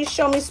then can you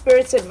show me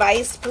Spirit's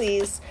advice,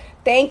 please?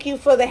 Thank you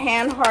for the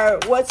hand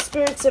heart. What's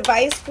Spirit's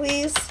advice,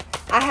 please?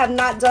 I have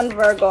not done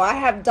Virgo. I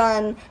have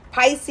done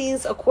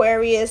Pisces,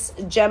 Aquarius,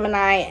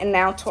 Gemini, and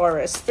now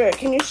Taurus. Spirit,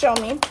 can you show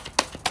me?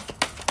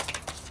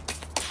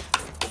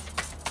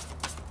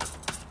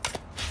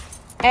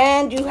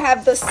 And you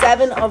have the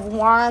Seven of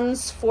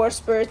Wands for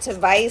Spirit's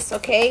advice,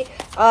 okay?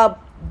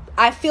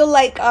 I feel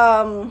like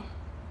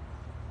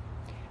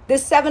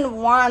this Seven of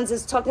Wands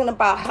is talking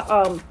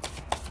about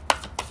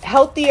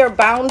healthier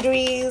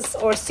boundaries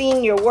or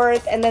seeing your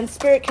worth. And then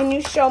Spirit, can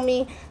you show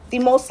me the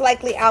most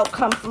likely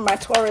outcome for my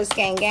Taurus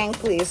gang,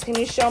 please? Can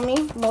you show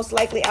me most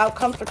likely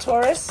outcome for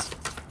Taurus?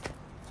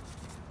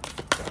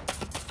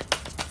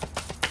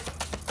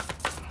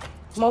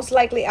 Most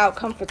likely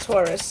outcome for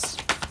Taurus.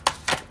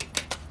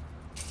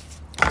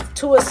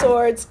 Two of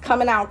Swords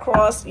coming out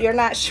cross. You're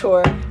not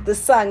sure. The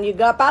Sun.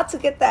 You're about to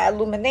get that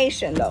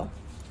illumination, though.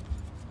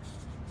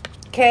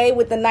 Okay,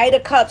 with the Knight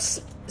of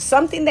Cups,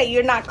 something that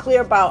you're not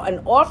clear about,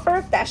 an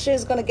offer, that shit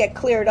is gonna get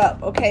cleared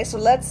up. Okay, so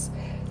let's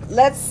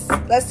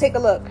take a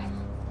look.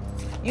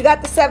 You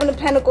got the Seven of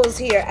Pentacles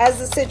here as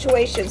the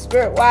situation.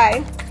 Spirit,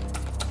 why?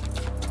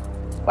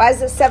 Why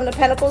is the Seven of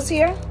Pentacles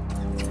here?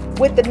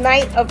 With the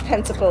Knight of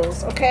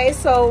Pentacles. Okay,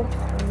 so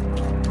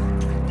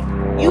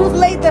you've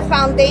laid the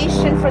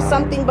foundation for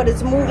something, but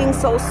it's moving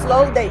so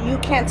slow that you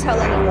can't tell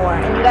anymore.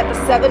 And you got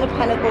the Seven of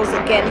Pentacles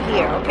again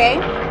here, okay?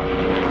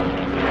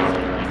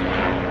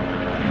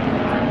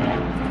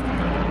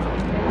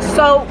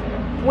 So,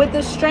 with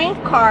the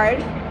Strength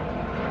card,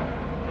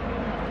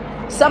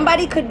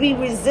 somebody could be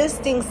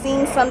resisting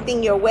seeing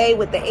something your way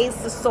with the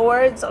Ace of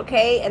Swords,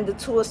 okay? And the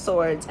Two of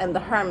Swords and the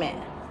Hermit.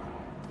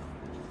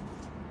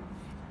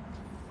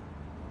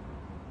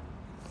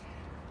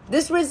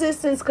 This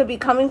resistance could be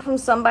coming from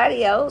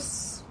somebody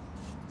else,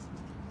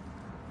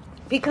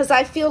 because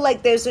I feel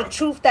like there's a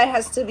truth that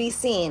has to be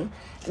seen.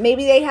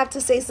 Maybe they have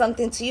to say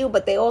something to you,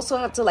 but they also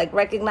have to like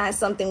recognize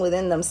something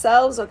within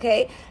themselves,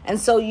 okay? And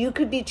so you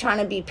could be trying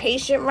to be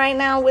patient right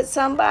now with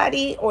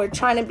somebody, or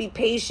trying to be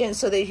patient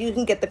so that you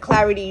can get the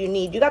clarity you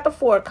need. You got the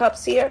Four of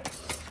Cups here.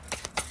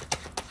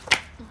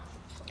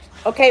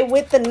 Okay,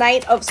 with the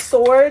Knight of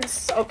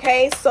Swords,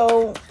 okay?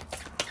 So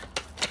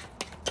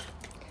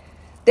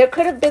there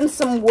could have been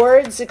some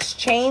words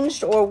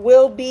exchanged, or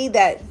will be,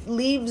 that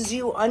leaves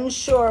you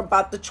unsure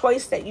about the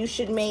choice that you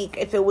should make.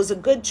 If it was a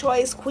good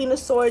choice, Queen of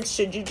Swords,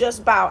 should you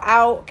just bow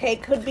out? Okay,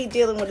 could be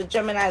dealing with a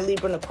Gemini,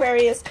 Libra, and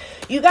Aquarius.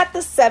 You got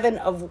the Seven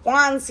of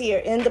Wands here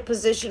in the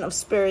position of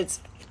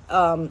Spirit's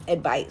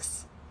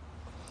advice.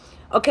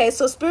 Okay,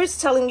 so Spirit's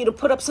telling you to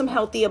put up some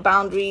healthier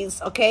boundaries,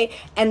 okay?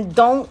 And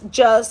don't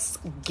just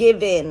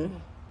give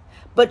in,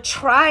 but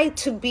try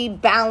to be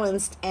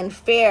balanced and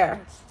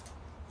fair.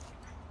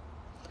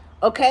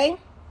 Okay?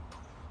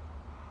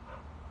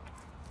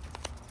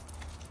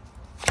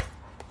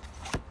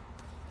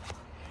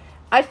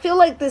 I feel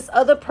like this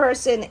other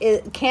person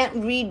can't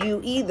read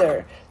you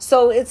either.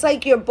 So it's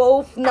like you're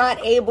both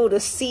not able to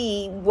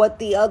see what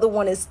the other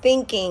one is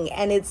thinking,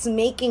 and it's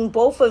making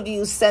both of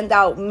you send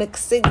out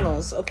mixed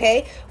signals,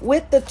 okay?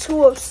 With the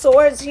Two of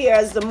Swords here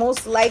as the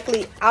most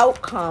likely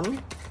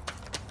outcome,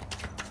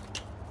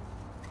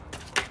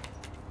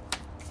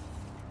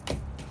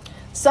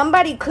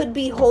 somebody could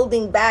be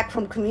holding back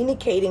from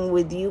communicating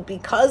with you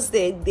because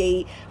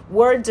they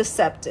were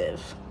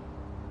deceptive.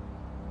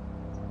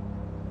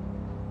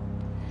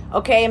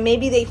 Okay, and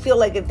maybe they feel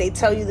like if they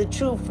tell you the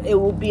truth, it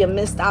will be a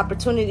missed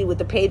opportunity with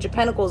the Page of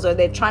Pentacles, or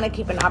they're trying to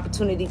keep an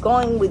opportunity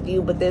going with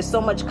you, but there's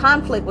so much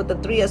conflict with the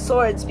Three of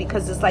Swords,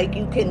 because it's like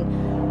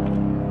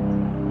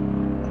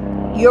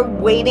you're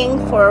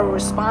waiting for a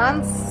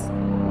response.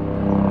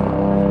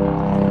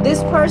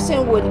 This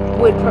person would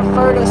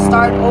prefer to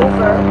start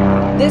over.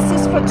 This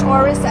is for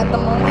Taurus at the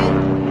moment.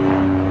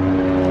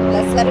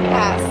 Let's let it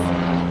pass.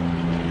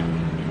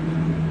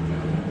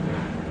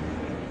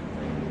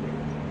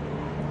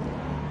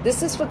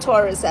 This is for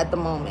Taurus at the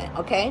moment,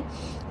 okay?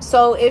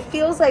 So it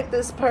feels like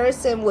this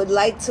person would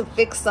like to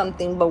fix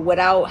something, but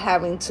without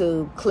having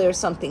to clear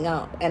something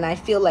up. And I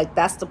feel like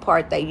that's the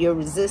part that you're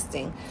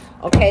resisting.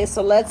 Okay,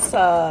 so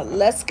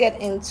let's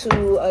get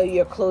into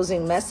your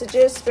closing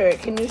messages. Spirit,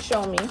 can you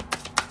show me?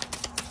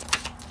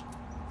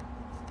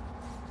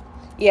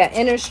 Yeah,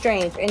 inner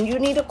strength. And you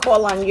need to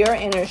call on your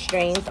inner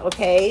strength,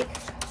 okay,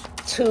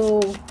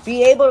 to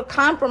be able to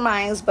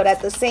compromise, but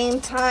at the same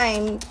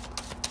time,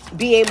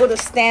 be able to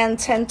stand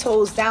 10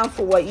 toes down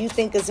for what you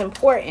think is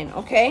important,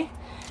 okay?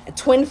 A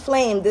twin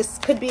flame, this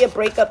could be a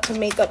breakup to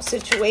make up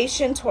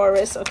situation,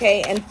 Taurus,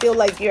 okay? And feel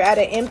like you're at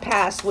an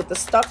impasse with the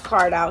stuck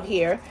card out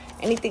here.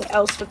 Anything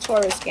else for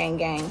Taurus, gang,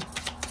 gang?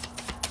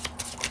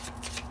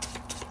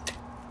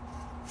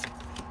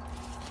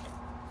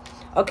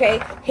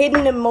 Okay,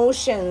 hidden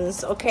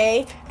emotions,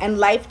 okay, and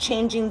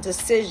life-changing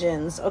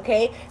decisions,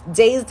 okay,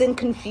 dazed and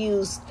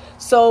confused.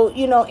 So,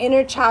 you know,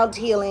 inner child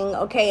healing,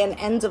 okay, and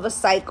end of a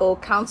cycle,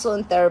 counsel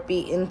and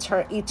therapy,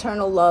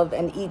 eternal love,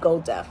 and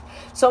ego death.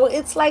 So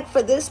it's like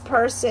for this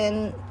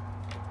person,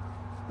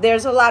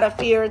 there's a lot of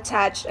fear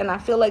attached, and I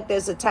feel like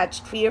there's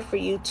attached fear for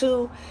you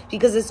too,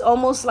 because it's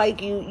almost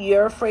like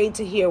you're afraid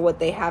to hear what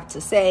they have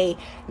to say.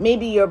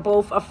 Maybe you're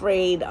both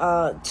afraid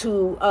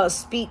to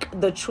speak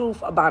the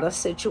truth about a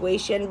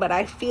situation, but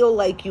I feel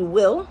like you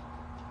will.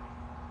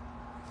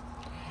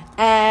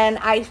 And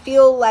I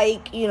feel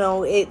like, you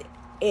know, it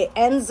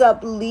ends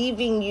up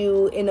leaving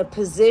you in a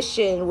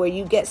position where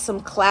you get some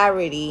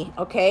clarity,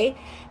 okay,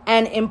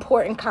 and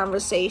important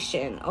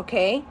conversation,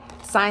 okay?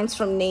 Signs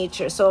from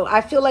nature. So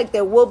I feel like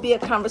there will be a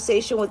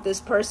conversation with this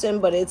person,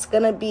 but it's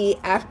going to be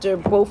after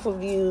both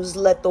of yous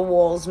let the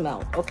walls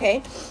melt,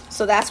 okay?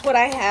 So that's what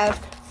I have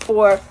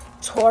for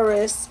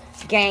Taurus,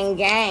 gang,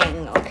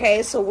 gang,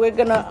 okay? So we're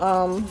going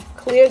to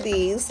clear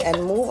these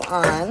and move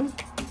on.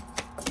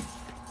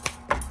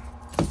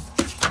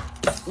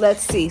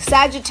 Let's see.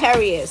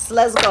 Sagittarius.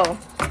 Let's go.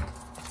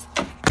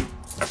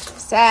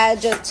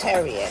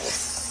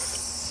 Sagittarius.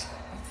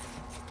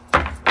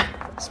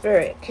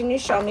 Spirit, can you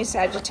show me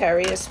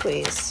Sagittarius,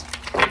 please?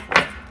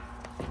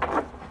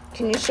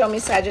 Can you show me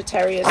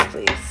Sagittarius,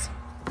 please?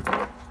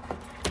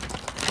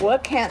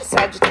 What can't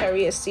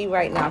Sagittarius see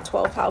right now?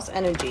 12th house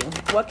energy.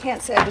 What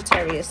can't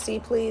Sagittarius see,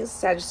 please?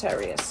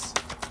 Sagittarius.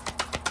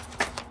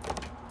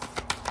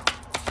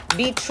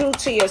 Be true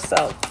to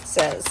yourself, it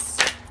says.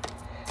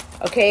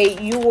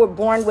 Okay, you were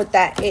born with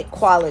that it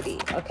quality,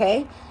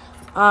 okay?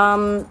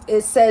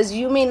 It says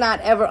you may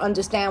not ever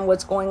understand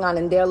what's going on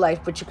in their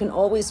life, but you can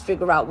always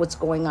figure out what's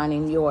going on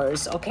in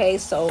yours, okay?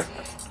 So,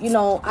 you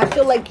know, I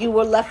feel like you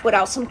were left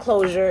without some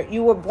closure.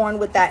 You were born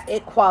with that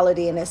it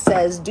quality, and it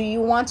says, do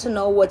you want to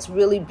know what's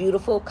really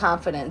beautiful?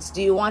 Confidence.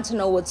 Do you want to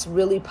know what's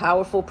really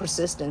powerful?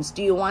 Persistence.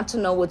 Do you want to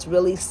know what's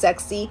really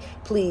sexy?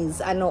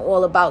 Please, I know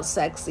all about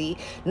sexy.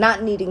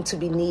 Not needing to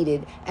be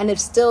needed. And if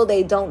still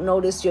they don't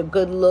notice your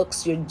good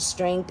looks, your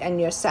strength, and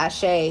your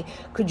sachet,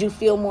 could you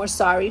feel more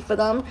sorry for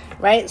them?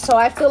 Right? So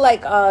I feel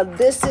like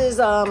this is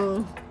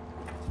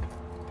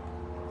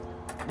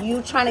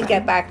you trying to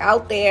get back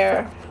out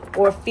there,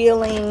 or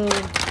feeling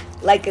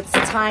like it's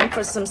time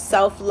for some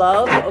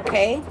self-love,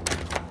 okay?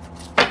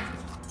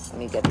 Let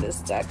me get this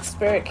deck.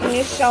 Spirit, can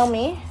you show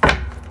me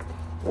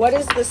what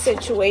is the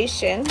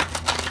situation?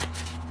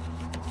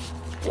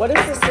 What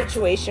is the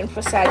situation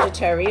for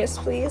Sagittarius,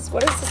 please?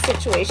 What is the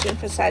situation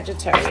for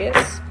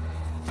Sagittarius?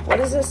 What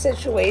is the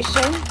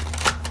situation?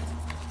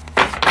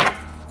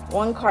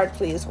 One card,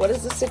 please. What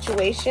is the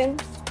situation?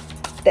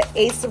 The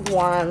Ace of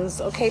Wands,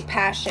 okay,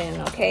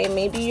 passion, okay?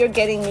 Maybe you're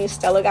getting your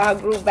Stella got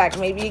her groove back.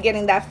 Maybe you're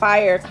getting that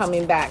fire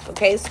coming back,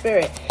 okay?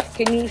 Spirit,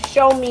 can you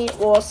show me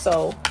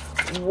also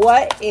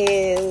what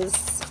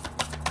is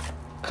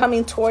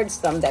coming towards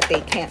them that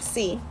they can't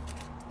see?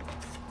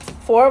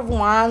 Four of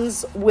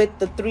Wands with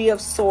the Three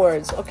of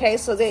Swords, okay?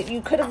 So that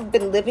you could have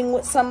been living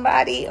with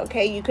somebody,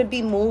 okay? You could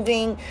be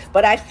moving,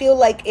 but I feel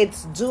like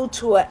it's due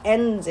to an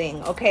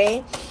ending,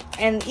 okay?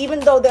 And even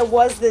though there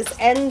was this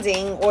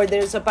ending, or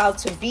there's about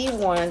to be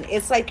one,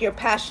 it's like you're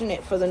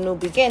passionate for the new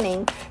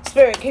beginning.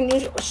 Spirit, can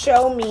you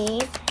show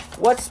me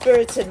what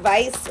Spirit's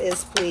advice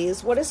is,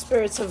 please? What is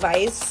Spirit's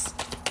advice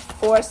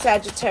for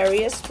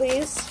Sagittarius,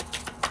 please?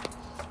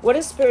 What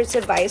is Spirit's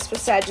advice for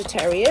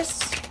Sagittarius?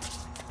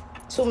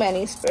 Too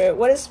many, Spirit.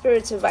 What is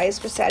Spirit's advice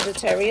for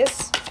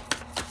Sagittarius?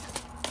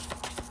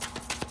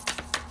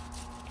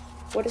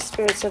 What is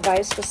Spirit's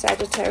advice for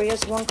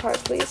Sagittarius? One card,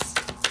 please.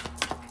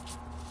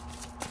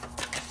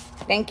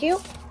 Thank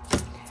you.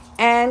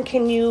 And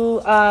can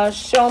you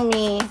show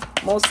me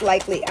most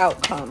likely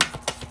outcome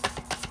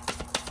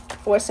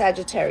for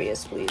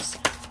Sagittarius, please?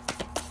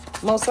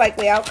 Most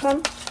likely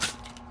outcome?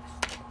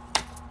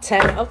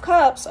 10 of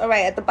Cups. All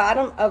right, at the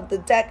bottom of the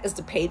deck is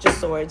the Page of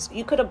Swords.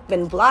 You could have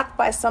been blocked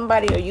by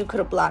somebody, or you could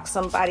have blocked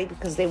somebody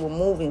because they were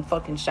moving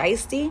fucking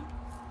shiesty.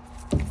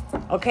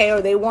 Okay, or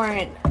they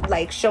weren't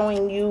like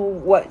showing you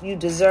what you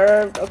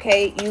deserved.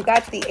 Okay, you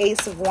got the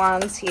Ace of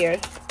Wands here.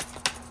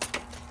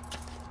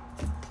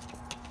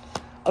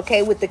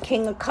 Okay, with the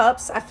King of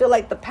Cups, I feel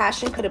like the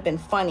passion could have been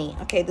funny.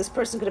 Okay, this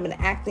person could have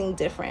been acting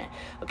different.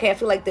 Okay, I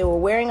feel like they were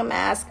wearing a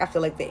mask. I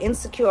feel like they're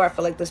insecure. I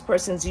feel like this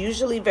person's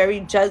usually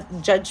very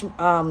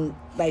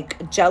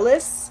like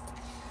jealous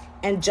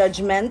and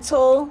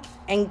judgmental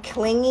and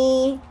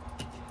clingy,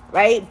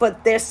 right?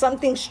 But there's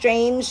something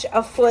strange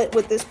afoot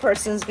with this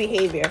person's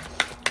behavior.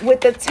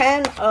 with the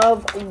 10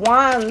 of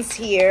Wands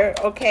here,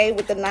 okay,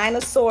 with the 9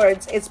 of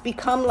Swords, it's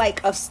become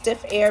like a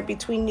stiff air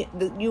between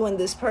you and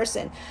this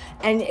person.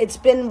 And it's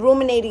been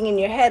ruminating in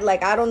your head,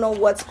 like, I don't know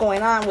what's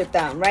going on with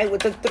them, right?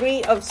 With the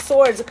 3 of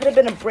Swords, it could have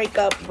been a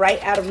breakup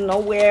right out of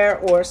nowhere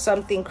or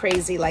something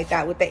crazy like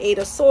that. With the 8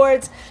 of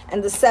Swords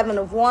and the 7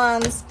 of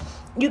Wands,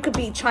 you could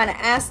be trying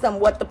to ask them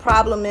what the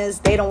problem is.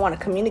 They don't want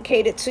to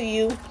communicate it to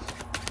you.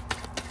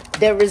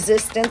 They're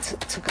resistant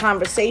to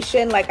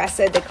conversation. Like I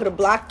said, they could have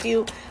blocked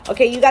you.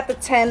 Okay, you got the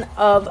 10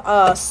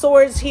 of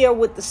Swords here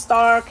with the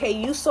star. Okay,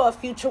 you saw a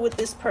future with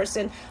this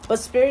person, but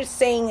Spirit's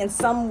saying in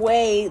some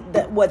way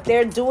that what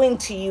they're doing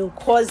to you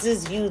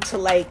causes you to,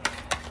 like,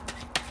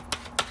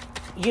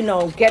 you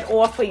know, get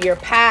off of your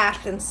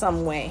path in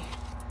some way,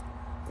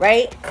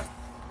 right?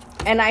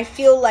 And I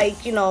feel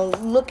like, you know,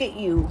 look at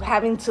you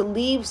having to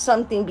leave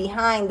something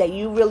behind that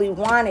you really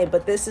wanted,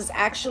 but this is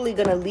actually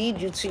going to lead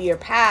you to your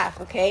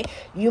path, okay?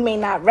 You may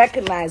not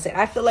recognize it.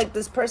 I feel like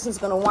this person's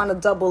going to want to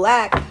double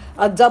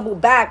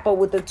back, but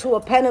with the 2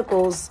 of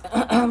Pentacles,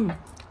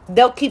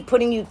 they'll keep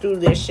putting you through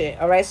this shit,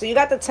 all right? So you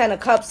got the 10 of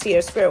Cups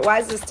here. Spirit, why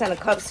is this 10 of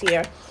Cups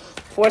here?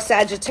 For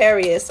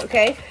Sagittarius,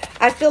 okay?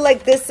 I feel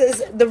like this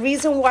is the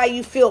reason why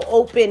you feel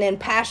open and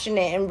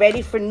passionate and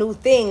ready for new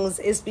things,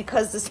 is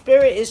because the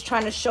Spirit is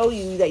trying to show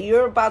you that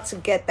you're about to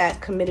get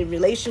that committed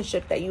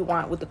relationship that you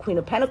want with the Queen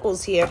of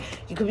Pentacles here.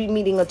 You could be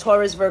meeting a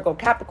Taurus, Virgo,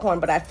 Capricorn,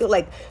 but I feel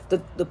like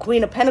the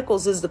Queen of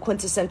Pentacles is the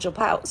quintessential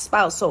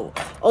spouse. So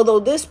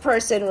although this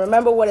person,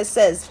 remember what it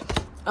says,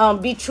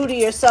 be true to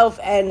yourself,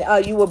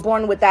 and you were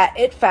born with that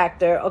it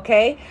factor,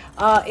 okay?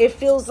 It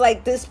feels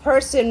like this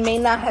person may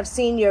not have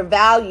seen your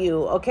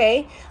value,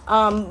 okay?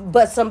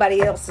 But somebody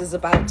else is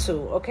about to,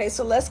 okay?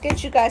 So let's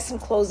get you guys some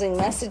closing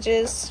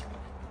messages.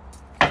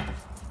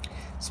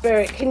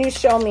 Spirit, can you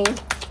show me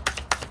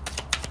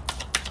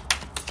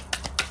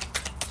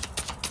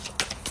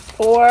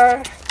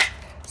for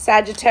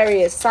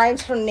Sagittarius,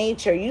 signs from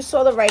nature? You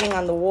saw the writing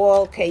on the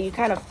wall, okay? You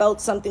kind of felt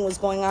something was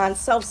going on.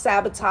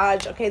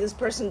 Self-sabotage, okay? This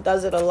person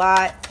does it a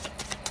lot,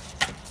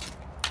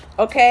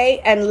 okay?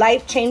 And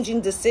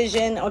life-changing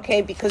decision,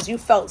 okay? Because you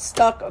felt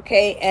stuck,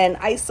 okay? And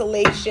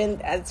isolation,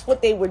 that's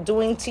what they were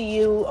doing to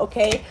you,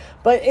 okay?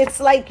 But it's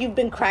like you've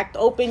been cracked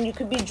open. You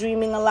could be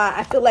dreaming a lot.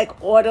 I feel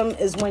like autumn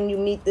is when you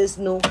meet this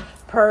new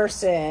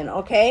person,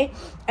 okay?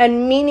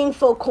 And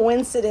meaningful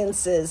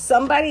coincidences.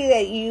 Somebody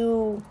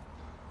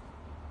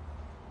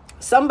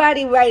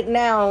right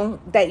now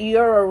that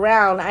you're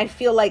around, I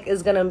feel like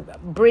is going to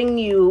bring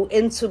you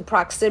into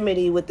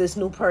proximity with this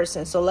new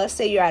person. So let's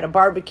say you're at a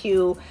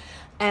barbecue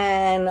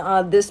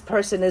and this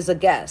person is a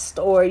guest,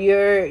 or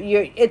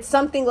it's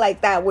something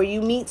like that where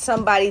you meet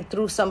somebody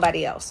through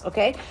somebody else,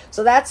 okay?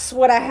 So that's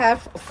what I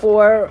have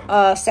for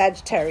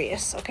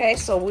Sagittarius, okay?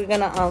 So we're going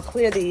to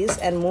clear these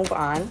and move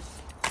on.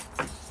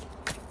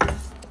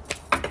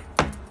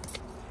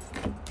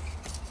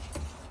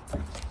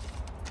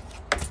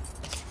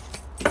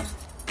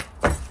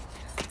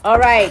 All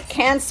right,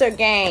 Cancer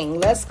gang,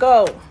 let's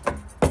go.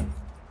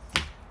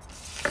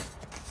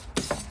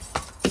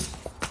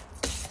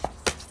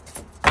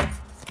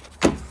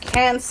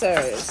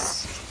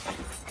 Cancers.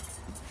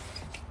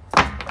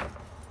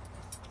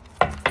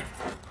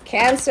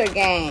 Cancer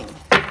gang.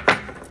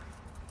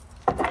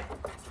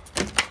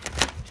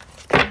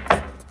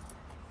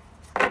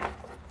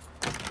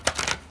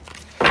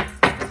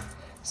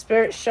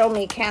 Spirit, show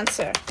me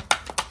Cancer.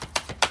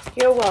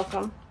 You're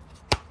welcome.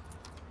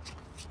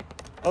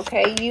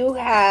 Okay, you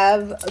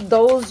have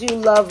those you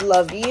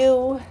love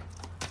you.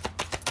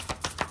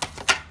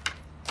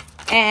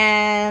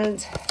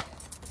 And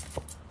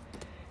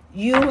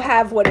you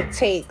have what it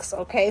takes,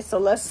 okay? So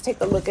let's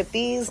take a look at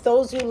these.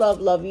 Those you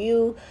love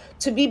you.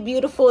 To be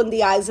beautiful in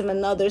the eyes of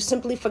another,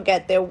 simply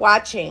forget they're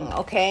watching,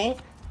 okay?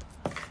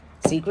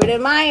 Secret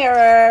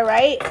admirer,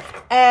 right?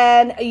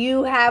 And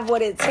you have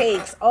what it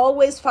takes.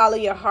 Always follow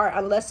your heart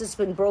unless it's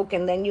been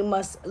broken. Then you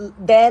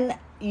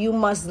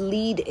must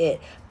lead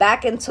it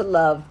back into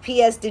love.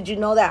 P.S. Did you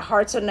know that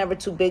hearts are never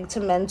too big to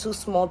mend, too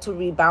small to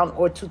rebound,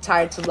 or too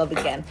tired to love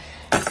again?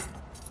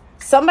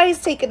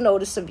 Somebody's taking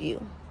notice of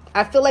you.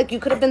 I feel like you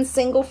could have been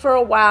single for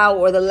a while,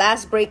 or the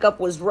last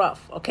breakup was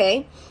rough,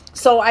 okay?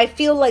 So I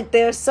feel like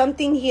there's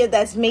something here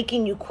that's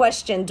making you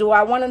question, do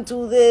I want to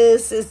do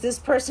this? Is this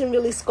person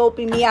really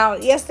scoping me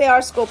out? Yes, they are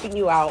scoping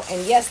you out.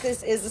 And yes,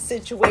 this is a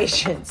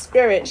situation.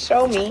 Spirit,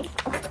 show me.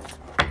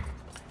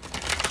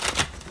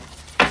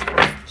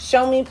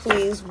 Show me,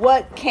 please.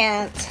 What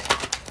can't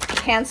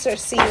Cancer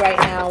see right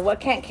now? What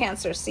can't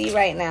Cancer see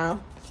right now?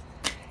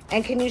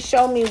 And can you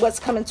show me what's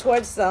coming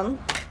towards them?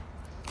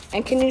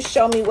 And can you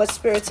show me what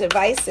Spirit's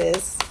advice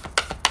is?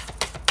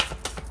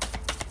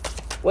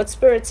 What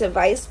Spirit's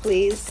advice,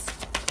 please?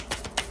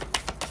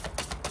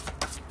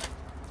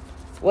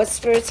 What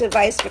Spirit's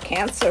advice for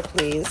Cancer,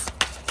 please?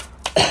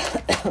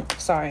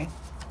 Sorry.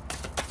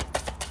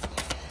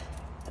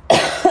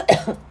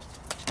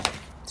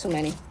 Too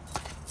many.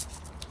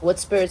 What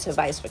Spirit's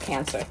advice for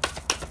Cancer?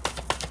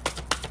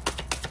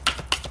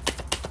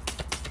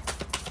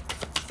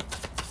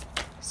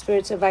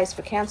 Spirit's advice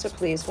for Cancer,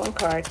 please. One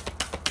card.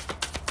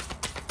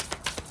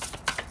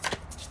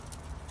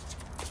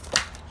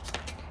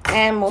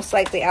 And most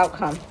likely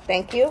outcome.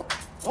 Thank you.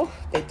 Oh,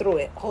 they threw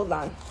it. Hold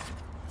on.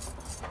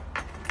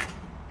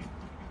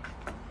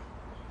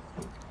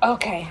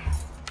 Okay.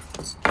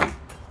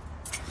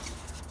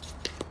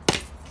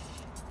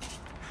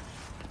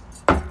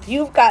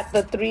 You've got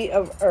the Three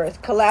of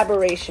Earth.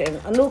 Collaboration.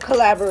 A new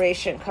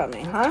collaboration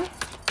coming, huh?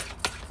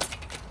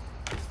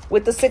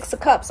 With the Six of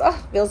Cups. Oh,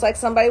 feels like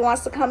somebody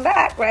wants to come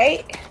back,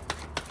 right?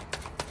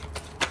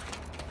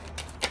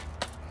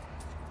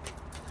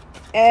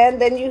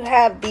 And then you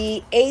have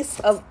the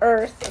Ace of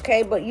Earth,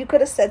 okay? But you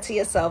could have said to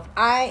yourself,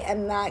 I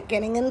am not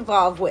getting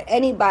involved with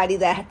anybody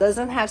that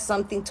doesn't have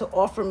something to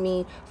offer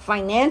me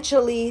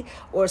financially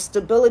or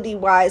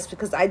stability-wise,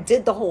 because I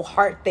did the whole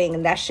heart thing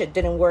and that shit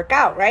didn't work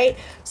out, right?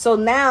 So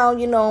now,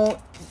 you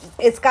know,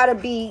 it's got to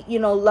be, you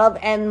know, love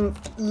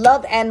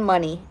and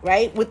money,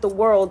 right? With the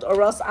world,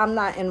 or else I'm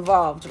not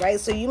involved, right?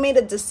 So you made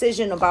a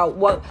decision about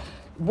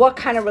what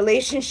kind of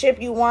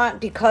relationship you want,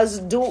 because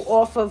due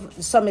off of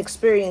some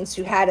experience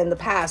you had in the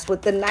past.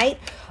 With the Knight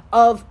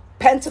of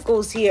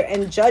Pentacles here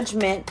and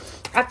Judgment,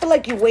 I feel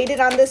like you waited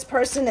on this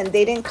person and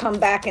they didn't come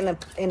back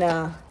in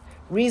a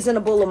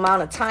reasonable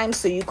amount of time,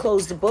 so you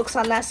closed the books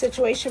on that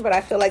situation. But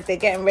I feel like they're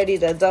getting ready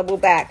to double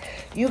back.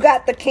 You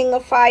got the King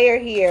of Fire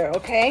here,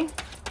 okay,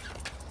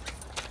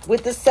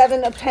 with the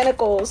Seven of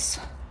Pentacles.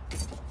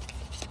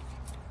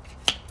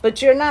 But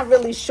you're not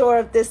really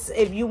sure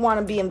if you want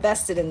to be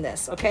invested in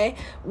this, okay?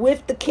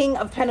 With the King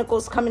of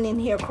Pentacles coming in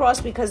here across,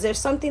 because there's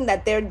something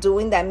that they're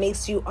doing that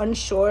makes you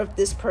unsure if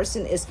this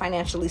person is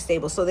financially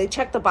stable. So they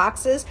check the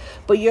boxes,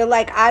 but you're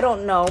like, I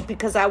don't know,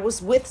 because I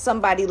was with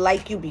somebody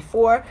like you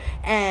before,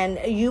 and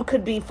you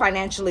could be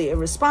financially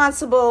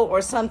irresponsible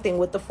or something.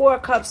 With the Four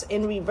of Cups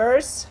in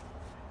reverse,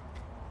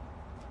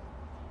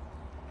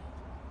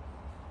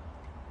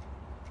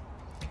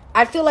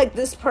 I feel like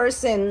this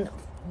person,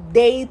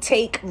 they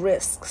take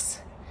risks,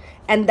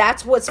 and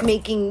that's what's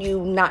making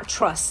you not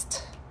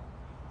trust.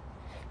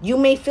 You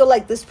may feel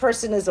like this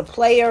person is a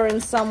player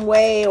in some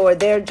way, or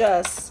they're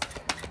just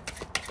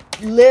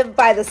live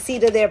by the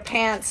seat of their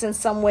pants in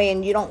some way,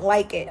 and you don't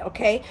like it,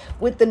 okay?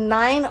 With the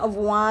Nine of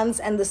Wands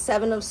and the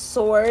Seven of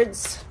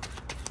Swords,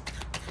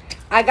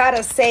 I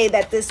gotta say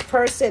that this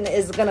person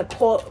is gonna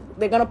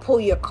they're gonna pull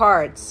your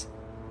cards.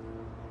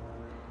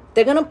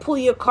 They're gonna pull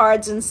your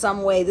cards in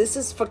some way. This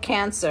is for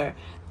Cancer.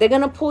 They're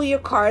going to pull your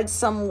cards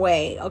some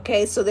way,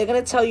 okay? So they're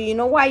going to tell you, you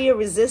know why you're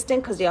resisting?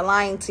 Because you're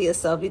lying to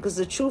yourself. Because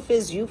the truth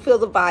is, you feel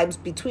the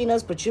vibes between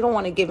us, but you don't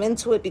want to give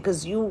into it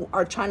because you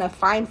are trying to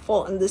find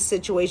fault in this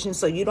situation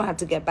so you don't have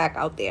to get back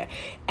out there.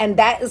 And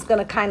that is going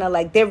to kind of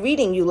like, they're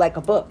reading you like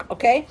a book,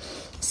 okay?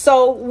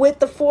 So with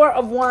the Four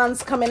of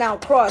Wands coming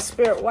out cross,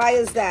 Spirit, why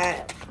is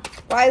that?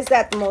 Why is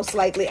that the most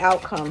likely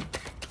outcome?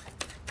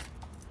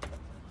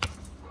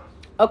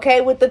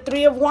 Okay, with the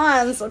Three of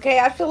Wands, okay,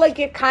 I feel like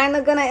you're kind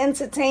of going to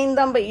entertain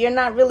them, but you're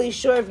not really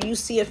sure if you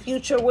see a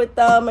future with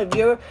them.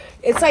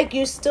 It's like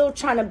you're still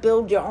trying to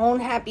build your own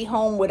happy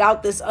home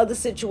without this other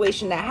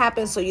situation that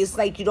happens. So it's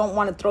like you don't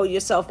want to throw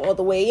yourself all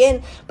the way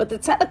in. But the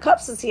Ten of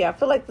Cups is here. I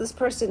feel like this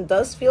person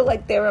does feel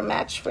like they're a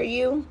match for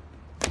you.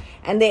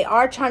 And they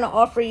are trying to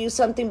offer you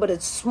something, but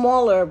it's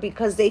smaller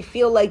because they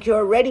feel like you're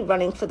already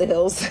running for the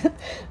hills.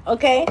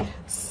 Okay,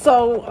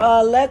 so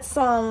let's...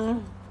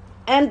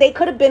 And they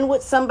could have been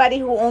with somebody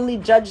who only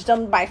judged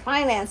them by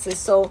finances.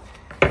 So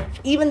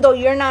even though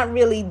you're not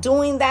really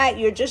doing that,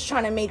 you're just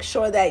trying to make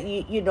sure that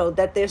you know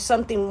that there's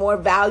something more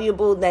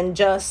valuable than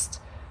just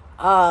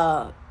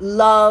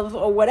love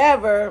or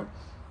whatever.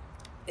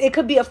 It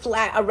could be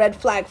a red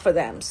flag for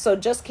them. So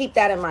just keep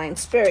that in mind.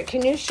 Spirit,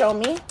 can you show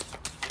me?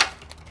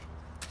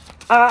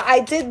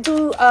 I did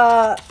do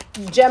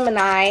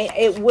Gemini.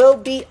 It will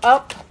be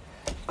up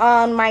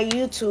on my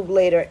YouTube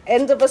later.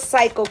 End of a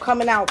cycle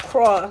coming out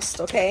crossed,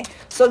 okay?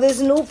 So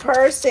this new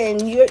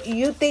person,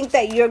 you think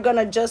that you're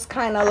gonna just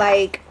kind of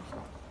like,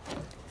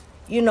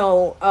 you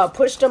know,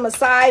 push them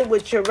aside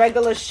with your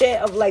regular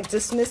shit of like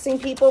dismissing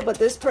people, but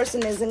this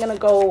person isn't gonna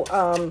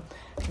go,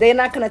 they're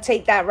not gonna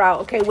take that route,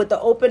 okay? With the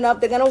open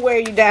up, they're gonna wear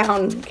you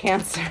down,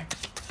 Cancer.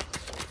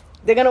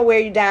 They're gonna wear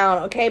you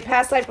down, okay?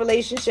 Past life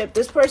relationship,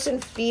 this person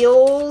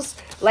feels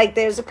like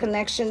there's a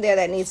connection there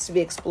that needs to be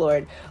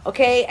explored,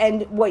 okay?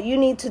 And what you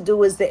need to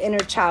do is the inner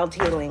child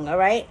healing, all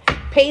right?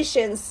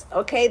 Patience,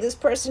 okay? This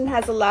person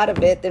has a lot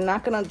of it. They're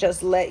not gonna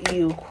just let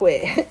you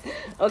quit,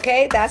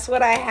 okay? That's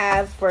what I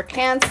have for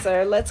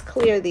Cancer. Let's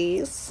clear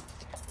these.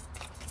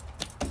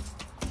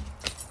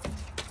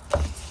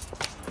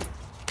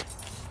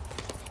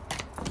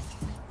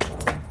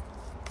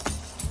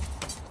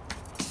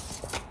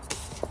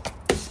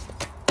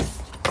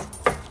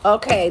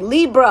 Okay,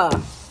 Libra.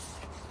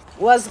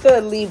 What's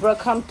good, Libra?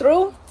 Come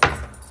through.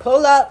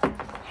 Pull up.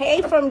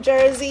 Hey, from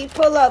Jersey.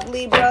 Pull up,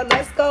 Libra.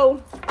 Let's go.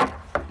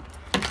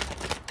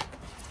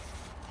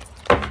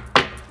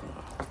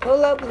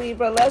 Pull up,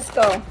 Libra. Let's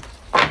go.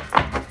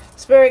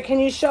 Spirit, can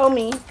you show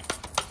me?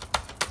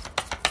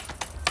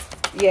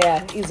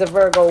 Yeah, he's a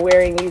Virgo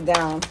wearing you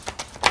down.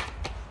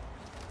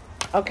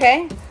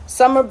 Okay?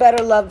 Some are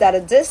better loved at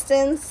a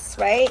distance,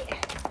 right?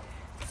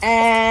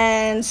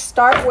 and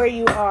start where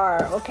you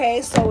are.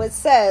 Okay, so it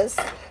says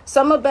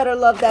some are better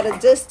loved at a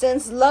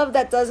distance, love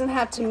that doesn't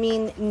have to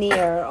mean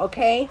near.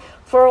 Okay,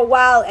 for a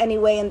while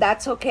anyway, and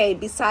that's okay.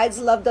 Besides,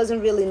 love doesn't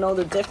really know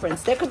the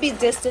difference. There could be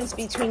distance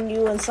between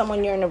you and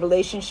someone you're in a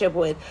relationship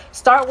with.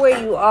 Start where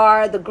you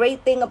are. The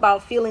great thing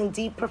about feeling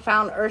deep,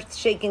 profound,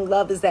 earth-shaking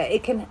love is that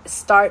it can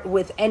start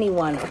with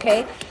anyone.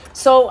 Okay,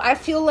 so I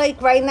feel like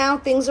right now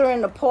things are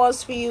in a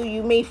pause for you.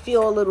 You may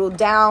feel a little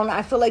down.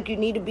 I feel like you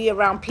need to be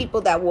around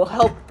people that will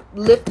help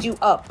lift you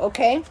up.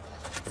 Okay,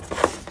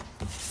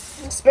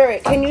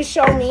 Spirit, can you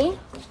show me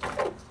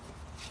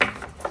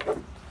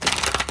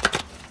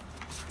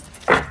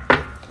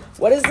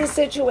what is the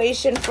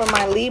situation for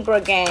my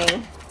Libra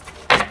gang?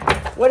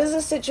 What is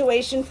the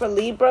situation for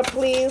Libra,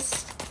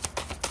 please?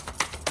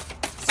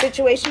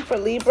 Situation for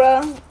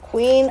Libra,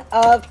 Queen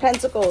of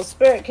Pentacles.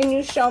 Spirit, can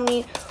you show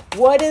me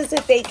what is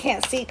it they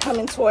can't see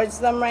coming towards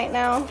them right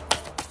now?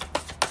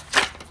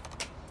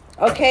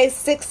 Okay,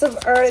 Six of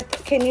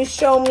Earth. Can you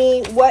show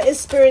me what is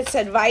Spirit's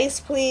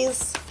advice,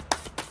 please?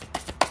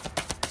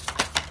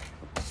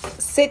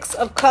 Six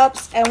of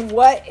Cups. And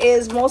what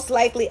is most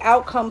likely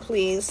outcome,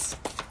 please?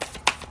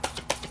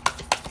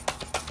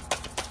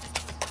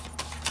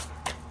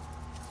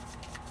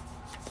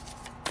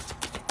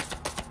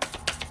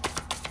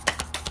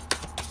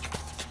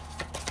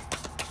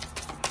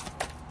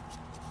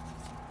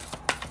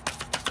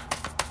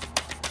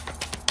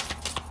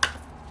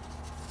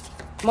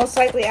 Most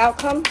likely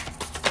outcome?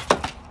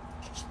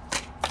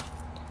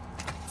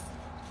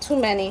 Too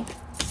many.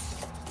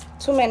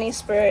 Too many,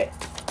 Spirit.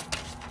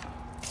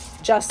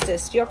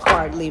 Justice, your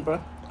card,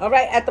 Libra. All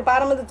right, at the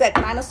bottom of the deck,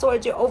 Nine of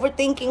Swords, you're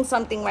overthinking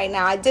something right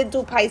now. I did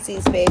do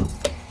Pisces, babe.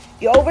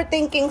 You're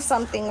overthinking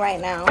something right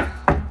now.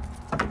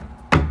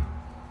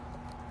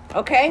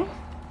 Okay?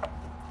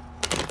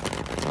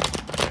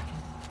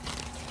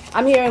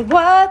 I'm hearing,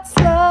 what's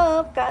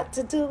love got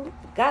to do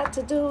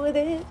with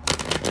it?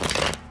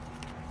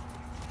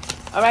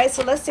 All right,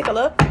 so let's take a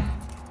look.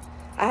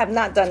 I have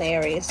not done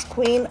Aries.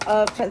 Queen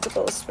of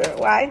Pentacles, Spirit.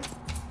 Why?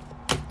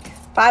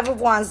 Five of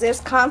Wands. There's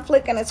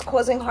conflict and it's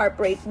causing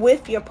heartbreak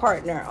with your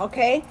partner,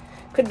 okay?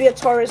 Could be a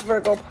Taurus,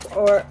 Virgo,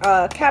 or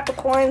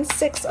Capricorn.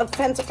 Six of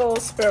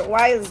Pentacles, Spirit.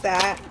 Why is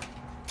that?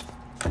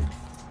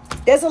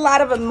 There's a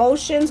lot of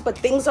emotions, but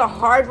things are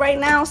hard right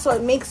now, so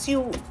it makes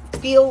you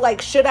feel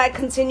like, should I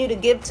continue to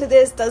give to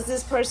this? Does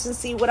this person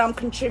see what I'm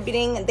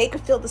contributing? And they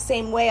could feel the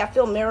same way. I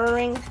feel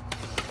mirroring.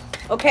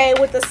 Okay,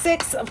 with the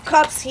Six of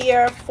Cups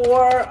here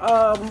for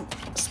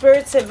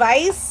Spirit's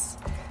advice.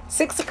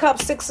 Six of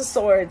Cups, Six of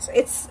Swords.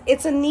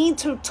 It's a need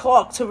to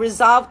talk, to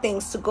resolve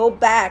things, to go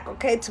back,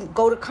 okay? To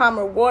go to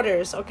calmer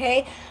waters,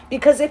 okay?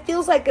 Because it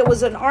feels like it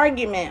was an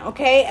argument,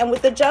 okay? And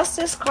with the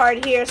Justice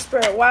card here,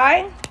 Spirit,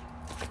 why?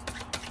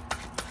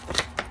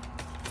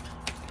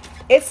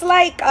 It's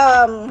like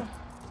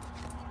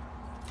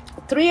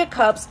Three of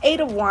Cups, Eight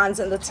of Wands,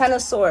 and the Ten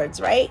of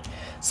Swords, right?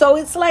 So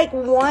it's like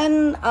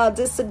one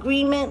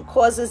disagreement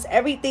causes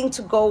everything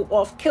to go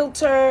off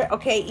kilter.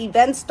 Okay,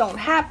 events don't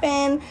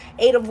happen.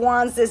 Eight of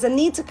Wands, there's a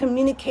need to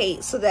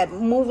communicate so that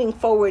moving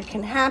forward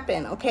can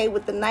happen. Okay,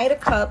 with the Knight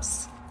of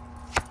Cups,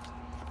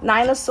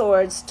 Nine of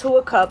Swords, Two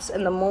of Cups,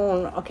 and the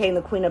Moon. Okay, and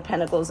the Queen of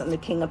Pentacles and the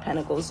King of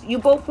Pentacles. You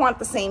both want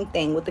the same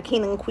thing with the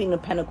King and Queen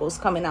of Pentacles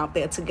coming out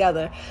there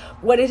together.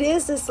 What it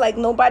is like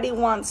nobody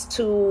wants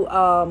to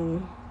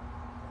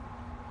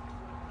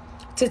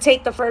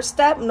take the first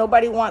step.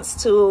 Nobody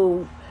wants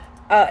to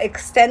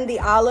extend the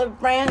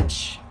olive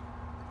branch,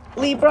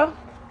 Libra.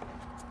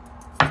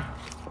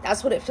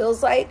 That's what it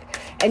feels like.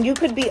 And you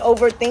could be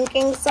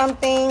overthinking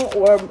something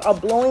or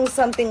blowing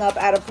something up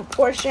out of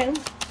proportion.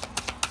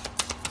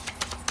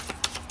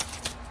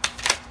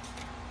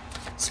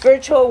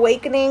 Spiritual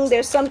awakening.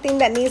 There's something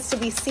that needs to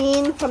be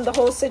seen from the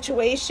whole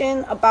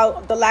situation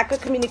about the lack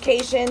of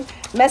communication.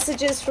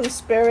 Messages from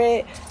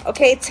Spirit.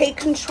 Okay, take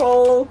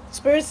control.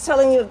 Spirit's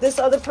telling you if this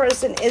other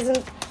person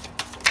isn't,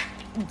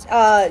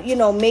 you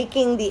know,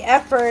 making the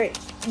effort,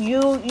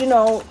 you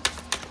know,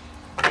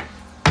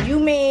 you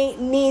may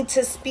need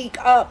to speak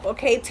up.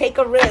 Okay, take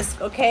a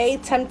risk. Okay,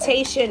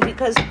 temptation.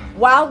 Because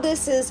while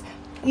this is,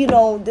 you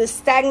know, this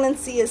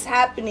stagnancy is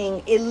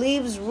happening, it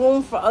leaves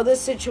room for other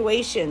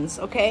situations.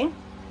 Okay.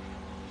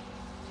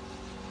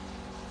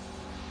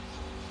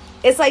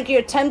 It's like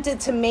you're tempted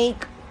to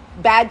make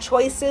bad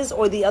choices,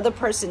 or the other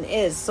person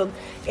is. So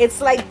it's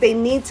like you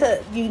need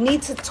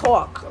to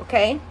talk,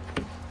 okay?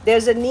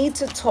 There's a need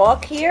to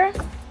talk here.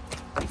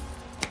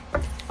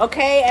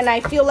 Okay, and I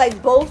feel like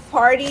both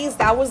parties,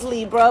 that was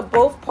Libra,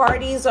 both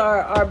parties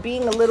are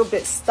being a little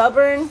bit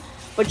stubborn,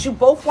 but you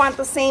both want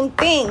the same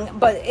thing,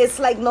 but it's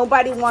like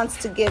nobody wants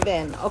to give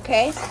in,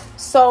 okay?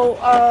 So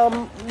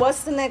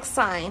what's the next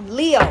sign?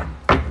 Leo.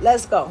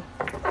 Let's go.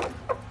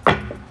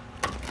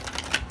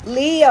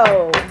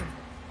 Leo.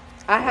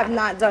 I have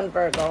not done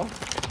Virgo.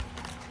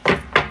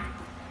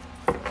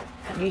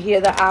 You hear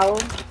the owl?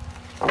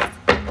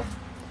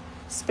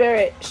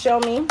 Spirit, show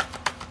me.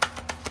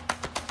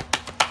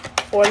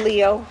 For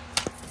Leo.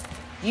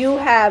 You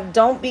have,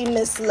 don't be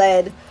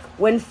misled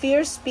When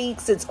fear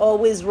speaks, it's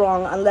always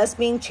wrong unless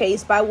being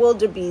chased by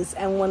wildebeest.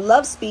 And when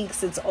love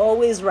speaks, it's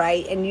always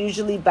right and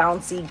usually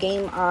bouncy.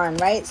 Game on,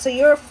 right? So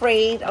you're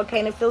afraid, okay?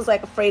 And it feels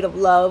like afraid of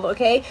love,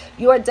 okay?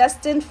 You are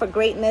destined for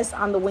greatness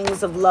on the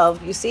wings of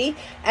love, you see?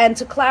 And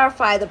to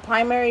clarify, the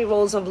primary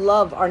roles of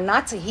love are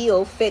not to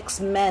heal, fix,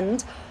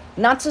 mend,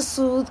 not to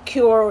soothe,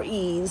 cure, or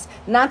ease,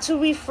 not to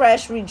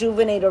refresh,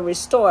 rejuvenate, or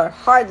restore.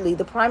 Hardly.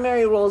 The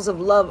primary roles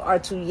of love are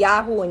to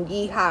Yahoo and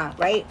Yeehaw,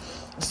 right?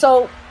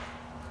 So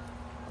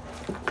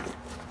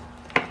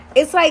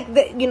it's like,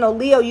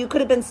 Leo, you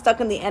could have been stuck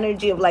in the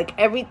energy of like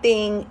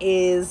everything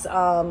is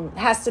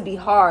has to be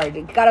hard.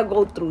 You gotta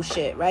go through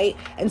shit, right?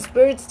 And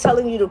Spirit's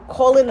telling you to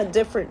call in a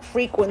different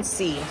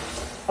frequency,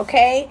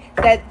 okay?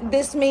 That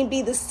this may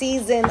be the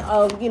season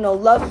of,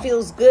 love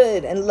feels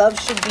good and love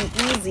should be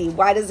easy.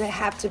 Why does it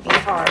have to be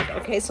hard?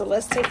 Okay, so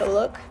let's take a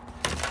look.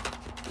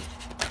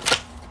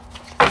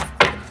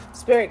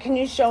 Spirit, can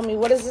you show me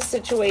what is the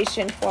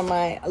situation for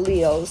my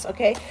Leos,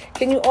 okay?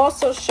 Can you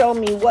also show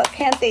me what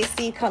can't they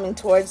see coming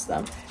towards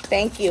them?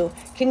 Thank you.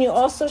 Can you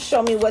also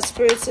show me what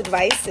Spirit's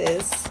advice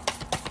is?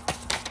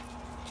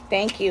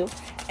 Thank you.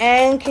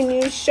 And can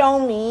you show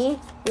me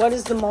what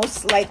is the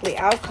most likely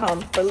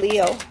outcome for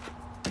Leo?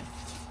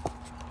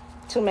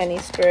 Too many,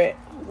 Spirit.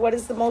 What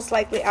is the most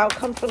likely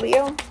outcome for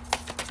Leo?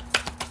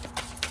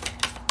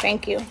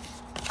 Thank you.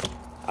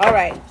 All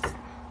right.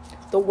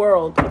 The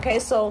world, okay?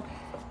 So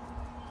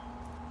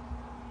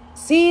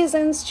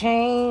seasons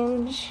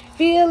change,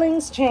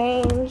 feelings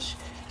change,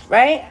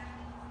 right?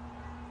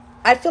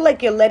 I feel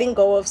like you're letting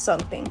go of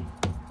something.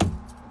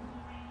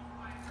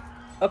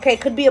 Okay,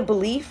 could be a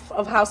belief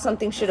of how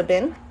something should have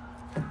been.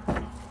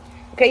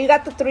 Okay, you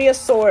got the Three of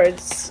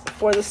Swords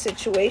for the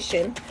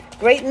situation.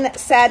 Great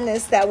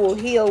sadness that will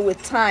heal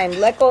with time.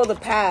 Let go of the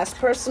past.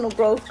 Personal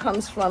growth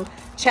comes from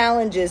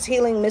challenges,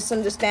 healing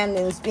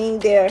misunderstandings, being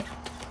there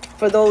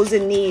for those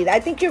in need. I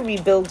think you're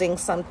rebuilding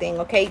something,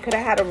 okay? You could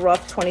have had a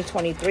rough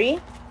 2023.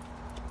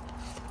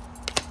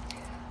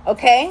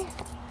 Okay?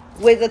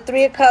 With the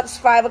Three of Cups,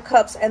 Five of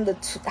Cups, and the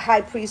High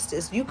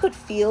Priestess. You could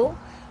feel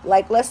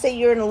like, let's say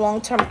you're in a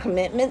long-term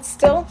commitment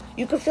still.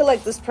 You could feel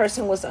like this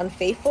person was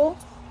unfaithful,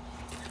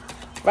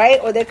 right?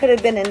 Or there could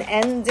have been an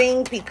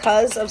ending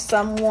because of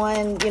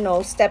someone,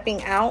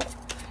 stepping out.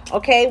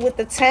 Okay, with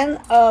the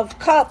Ten of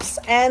Cups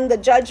and the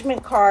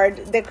Judgment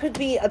card, there could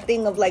be a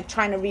thing of like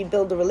trying to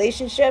rebuild the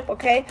relationship,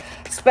 okay?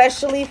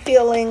 Especially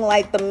feeling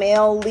like the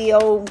male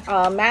Leo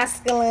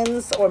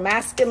masculines or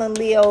masculine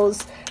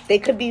Leos, they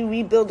could be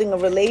rebuilding a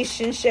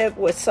relationship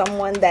with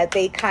someone that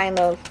they kind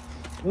of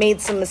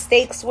made some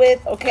mistakes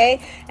with,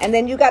 okay? And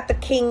then you got the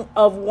King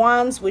of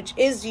Wands, which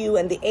is you,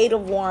 and the Eight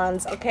of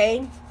Wands,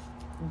 okay?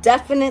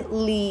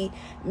 Definitely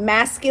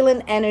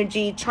masculine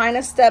energy, trying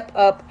to step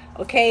up,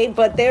 okay?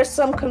 But there's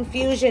some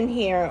confusion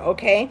here,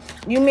 okay?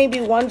 You may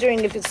be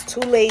wondering if it's too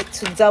late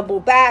to double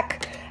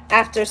back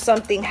after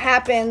something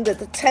happened. That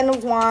the Ten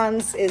of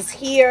Wands is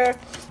here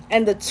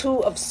and the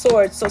Two of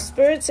Swords. So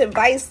Spirit's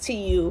advice to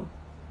you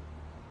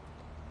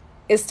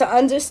is to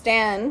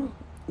understand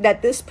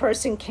that this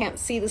person can't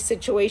see the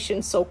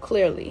situation so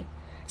clearly,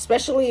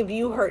 especially if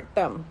you hurt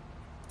them.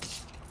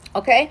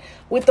 Okay,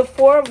 with the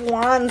Four of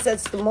Wands,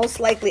 that's the most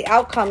likely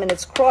outcome, and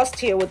it's crossed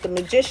here with the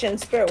Magician.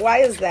 Spirit, why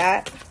is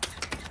that?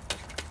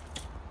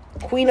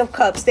 Queen of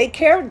Cups, they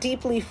care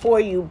deeply for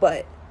you,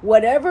 but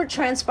whatever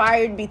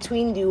transpired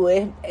between you,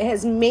 it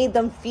has made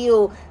them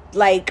feel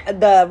like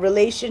the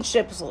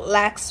relationship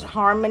lacks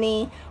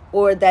harmony,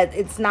 or that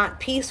it's not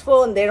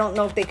peaceful, and they don't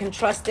know if they can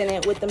trust in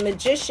it. With the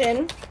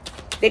Magician,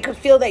 they could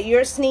feel that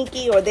you're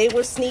sneaky or they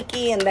were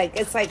sneaky, and like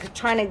it's like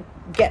trying to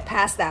get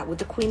past that with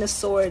the Queen of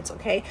Swords,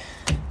 okay?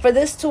 For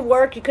this to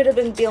work, you could have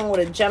been dealing with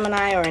a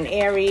Gemini or an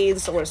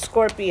Aries or a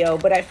Scorpio,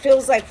 but it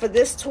feels like for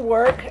this to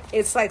work,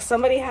 it's like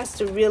somebody has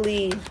to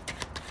really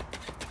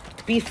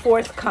be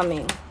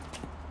forthcoming,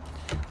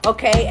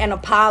 okay? And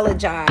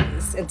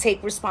apologize and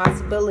take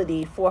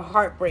responsibility for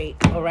heartbreak,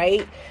 all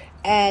right?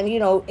 And,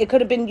 it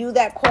could have been you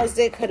that caused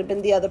it, could have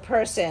been the other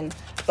person.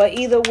 But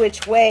either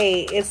which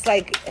way, it's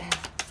like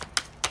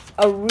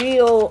a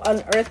real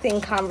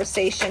unearthing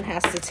conversation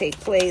has to take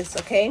place,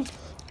 okay?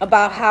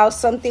 About how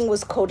something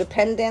was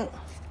codependent.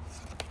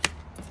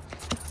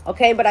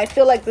 Okay, but I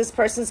feel like this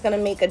person's going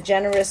to make a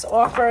generous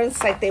offer.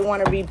 It's like they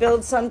want to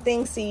rebuild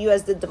something. See you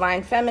as the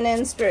Divine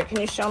Feminine. Spirit,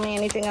 can you show me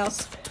anything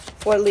else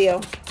for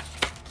Leo?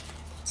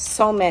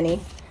 So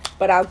many.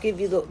 But I'll give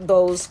you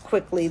those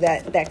quickly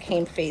that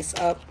came face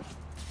up.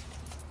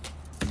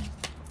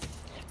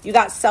 You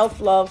got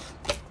self-love.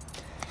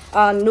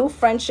 New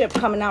friendship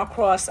coming out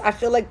cross. I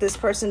feel like this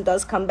person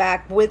does come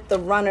back with the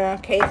runner,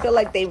 okay? I feel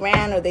like they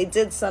ran or they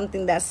did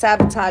something that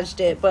sabotaged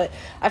it, but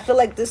I feel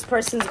like this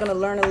person's going to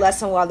learn a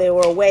lesson while they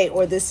were away,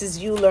 or this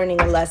is you learning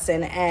a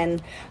lesson,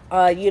 and,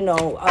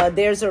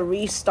 there's a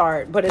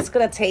restart, but it's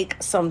going to take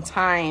some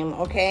time,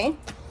 okay?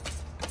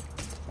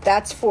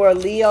 That's for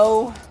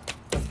Leo,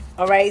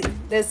 all right?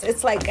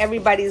 It's like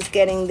everybody's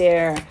getting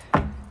their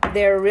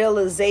their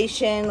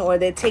realization, or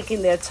they're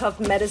taking their tough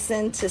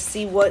medicine to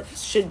see what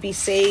should be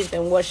saved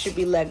and what should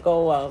be let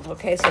go of.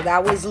 Okay, so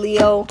that was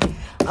Leo.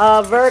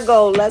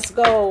 Virgo, let's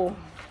go.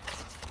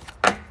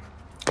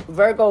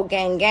 Virgo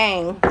gang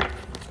gang.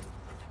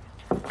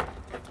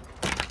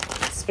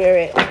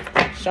 Spirit,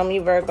 show me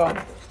Virgo.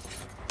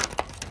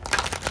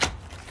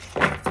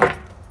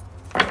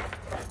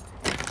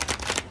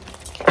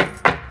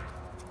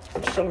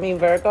 Show me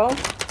Virgo.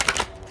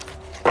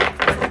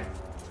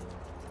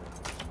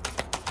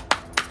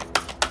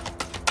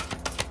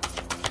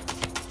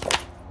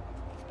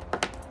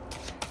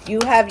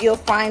 You'll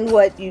find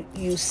what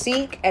you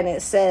seek, and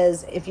it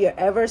says, if you're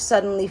ever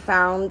suddenly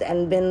found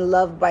and been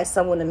loved by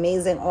someone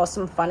amazing,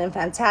 awesome, fun, and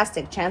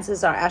fantastic,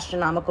 chances are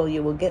astronomical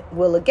you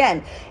will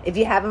again. If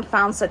you haven't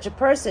found such a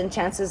person,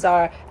 chances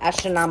are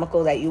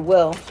astronomical that you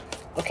will.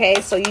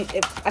 Okay, so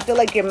I feel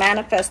like you're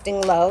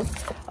manifesting love,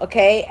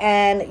 okay,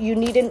 and you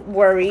needn't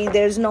worry.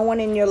 There's no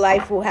one in your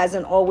life who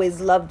hasn't always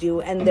loved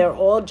you, and they're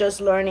all just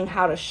learning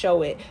how to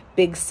show it.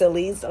 Big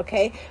sillies,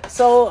 okay?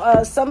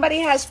 So somebody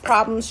has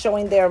problems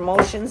showing their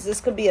emotions. This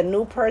could be a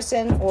new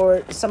person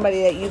or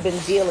somebody that you've been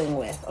dealing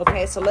with,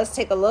 okay? So let's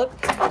take a look.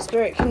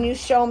 Spirit, can you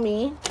show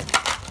me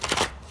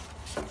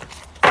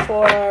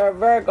for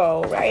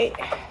Virgo, right?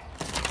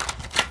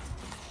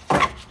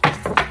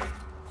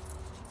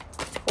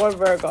 Or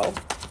Virgo.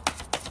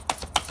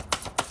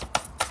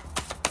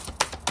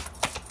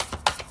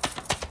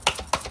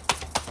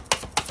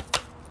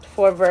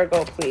 For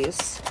Virgo,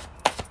 please.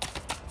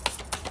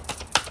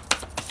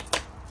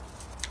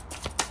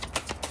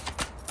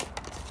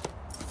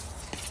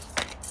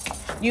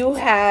 You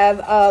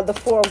have the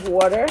Four of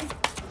Water.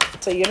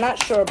 So you're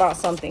not sure about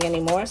something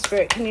anymore.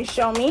 Spirit, can you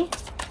show me?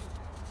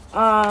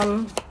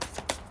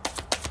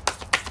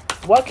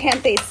 What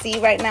can't they see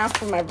right now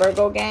for my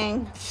Virgo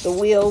gang? The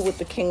Wheel with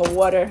the King of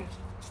Water.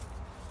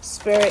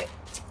 Spirit,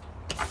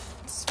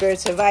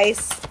 Spirit's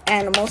advice,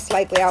 and the most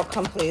likely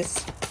outcome,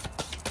 please.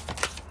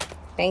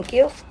 Thank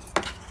you.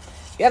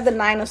 You have the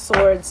Nine of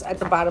Swords at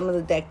the bottom of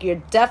the deck.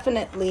 You're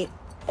definitely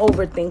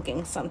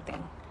overthinking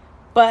something.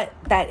 But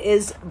that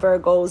is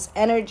Virgo's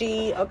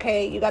energy,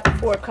 okay? You got the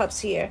Four of Cups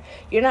here.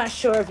 You're not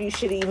sure if you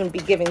should even be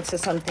giving to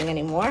something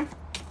anymore.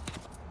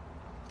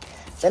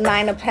 The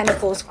Nine of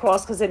Pentacles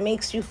cross because it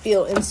makes you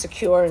feel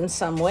insecure in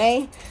some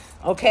way,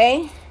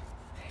 okay?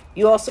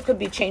 You also could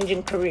be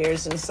changing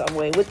careers in some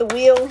way. With the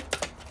Wheel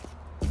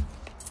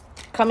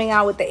coming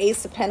out with the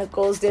Ace of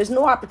Pentacles, there's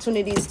no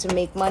opportunities to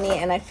make money,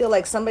 and I feel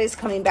like somebody's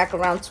coming back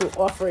around to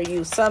offer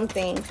you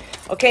something,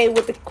 okay?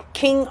 With the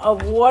King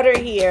of Water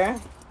here,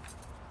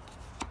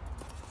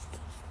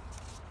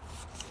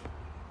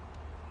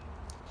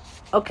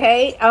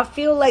 okay, I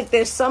feel like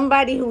there's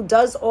somebody who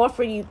does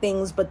offer you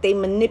things, but they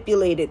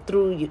manipulate it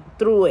through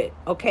it,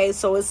 okay?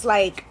 So it's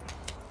like,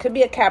 could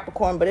be a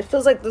Capricorn, but it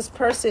feels like this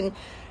person,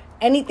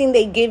 anything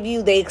they give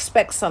you, they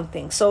expect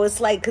something. So it's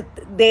like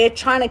they're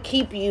trying to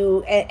keep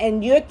you,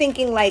 and you're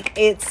thinking like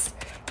it's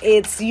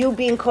you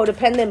being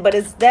codependent, but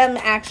it's them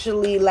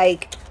actually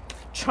like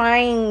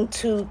trying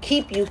to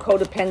keep you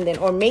codependent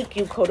or make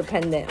you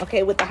codependent,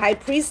 okay? With the High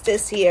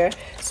Priestess here,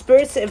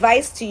 Spirit's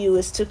advice to you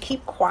is to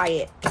keep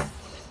quiet.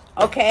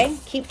 Okay,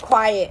 keep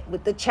quiet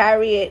with the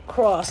Chariot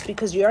cross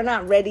because you're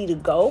not ready to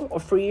go or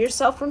free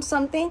yourself from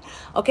something.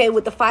 Okay,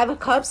 with the Five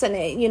of Cups, and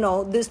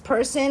this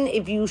person,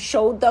 if you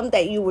showed them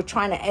that you were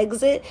trying to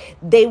exit,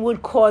 they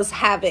would cause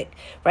havoc,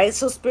 right?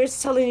 So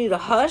Spirit's telling you to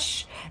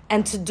hush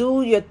and to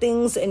do your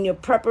things and your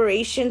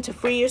preparation to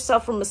free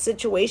yourself from a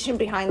situation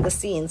behind the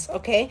scenes.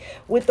 Okay,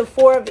 with the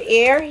Four of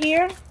Air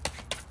here,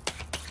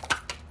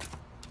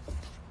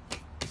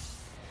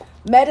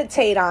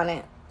 meditate on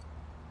it.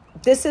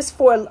 This is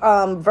for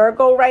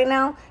Virgo right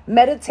now.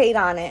 Meditate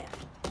on it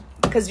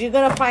because you're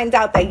going to find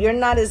out that you're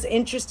not as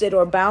interested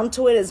or bound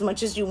to it as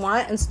much as you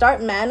want, and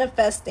start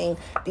manifesting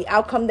the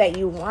outcome that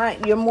you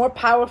want. You're more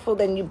powerful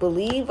than you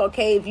believe,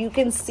 okay? If you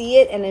can see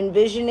it and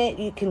envision it,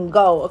 you can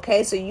go,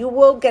 okay? So you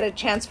will get a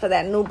chance for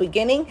that new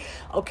beginning,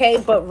 okay?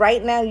 But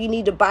right now you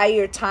need to buy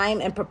your time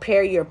and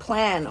prepare your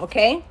plan,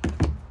 okay?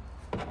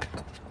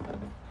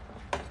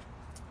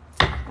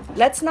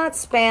 Let's not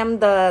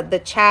spam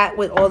the chat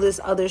with all this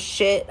other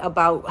shit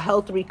about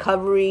health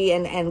recovery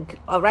and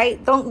all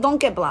right? Don't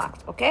get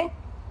blocked, okay?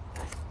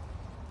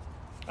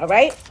 All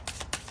right?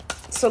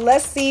 So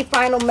let's see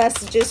final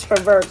messages for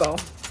Virgo.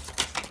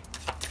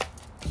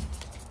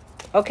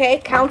 Okay,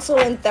 counsel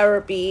and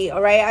therapy,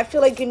 all right? I feel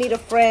like you need a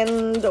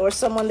friend or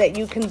someone that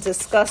you can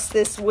discuss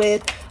this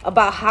with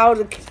about how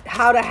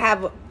to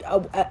have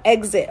a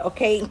exit,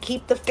 okay? And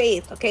keep the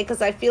faith, okay?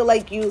 Because I feel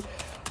like you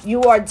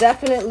are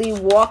definitely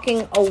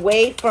walking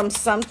away from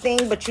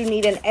something, but you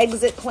need an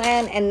exit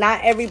plan, and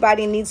not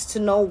everybody needs to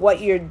know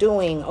what you're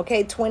doing,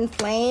 okay? Twin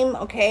flame,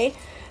 okay?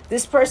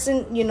 This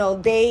person,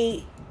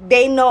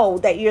 they know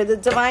that you're the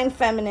divine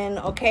feminine,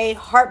 okay?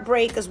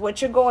 Heartbreak is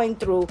what you're going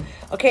through,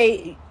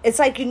 okay? It's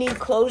like you need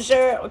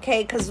closure,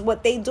 okay? Because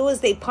what they do is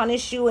they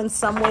punish you in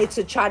some way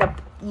to try to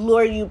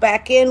lure you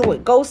back in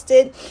with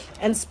ghosted.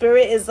 And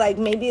spirit is like,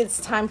 maybe it's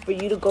time for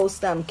you to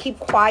ghost them. Keep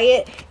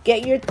quiet.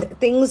 Get your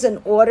things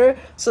in order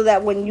so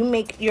that when you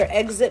make your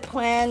exit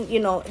plan,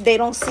 you know, they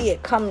don't see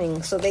it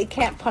coming. So they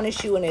can't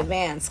punish you in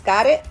advance.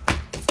 Got it?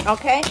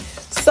 Okay,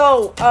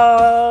 so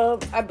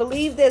I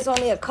believe there's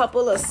only a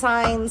couple of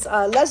signs.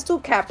 Let's do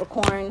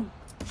Capricorn.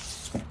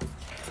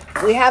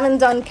 We haven't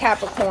done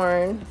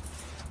Capricorn.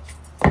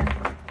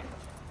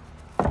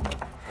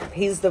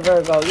 He's the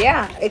Virgo.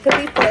 Yeah, it could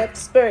be flipped.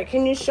 Spirit,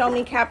 can you show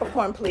me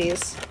Capricorn,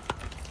 please?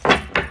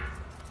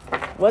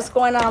 What's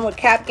going on with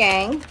Cap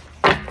Gang?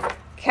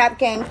 Cap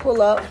Gang,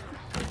 pull up.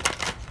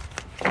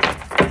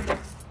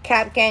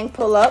 Cap Gang,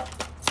 pull up.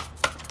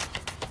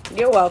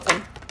 You're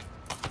welcome.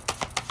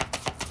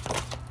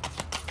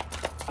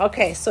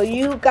 Okay, so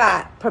you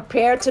got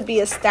prepare to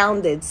be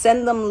astounded,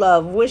 send them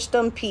love, wish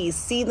them peace,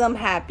 see them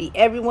happy,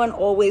 everyone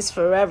always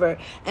forever,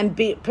 and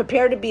be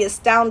prepare to be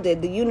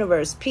astounded, the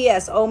universe,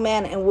 P.S. Oh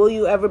man, and will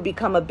you ever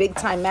become a big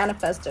time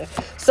manifester?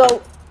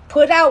 So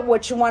put out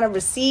what you want to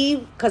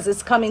receive because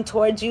it's coming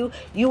towards you.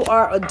 You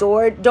are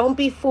adored. Don't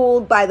be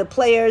fooled by the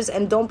players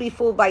and don't be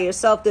fooled by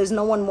yourself. There's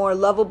no one more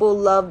lovable,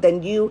 loved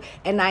than you.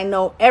 And I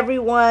know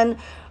everyone.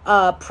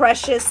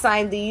 Precious,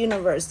 sign the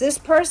universe. This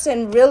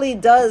person really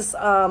does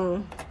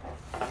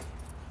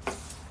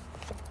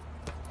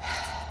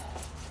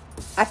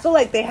I feel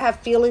like they have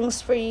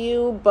feelings for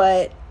you,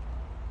 but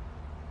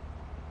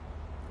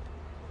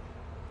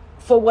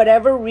for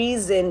whatever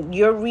reason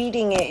you're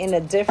reading it in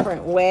a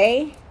different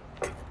way.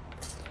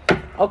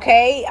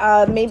 Okay,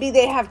 maybe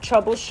they have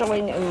trouble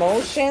showing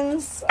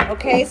emotions.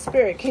 Okay,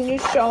 Spirit, can you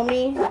show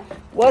me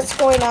what's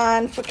going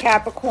on for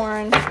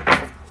Capricorn?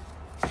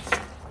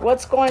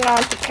 What's going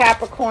on for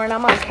Capricorn?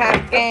 I'm on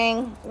Cap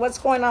Gang. What's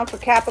going on for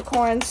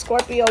Capricorn?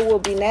 Scorpio will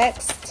be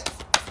next.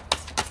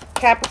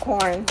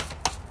 Capricorn.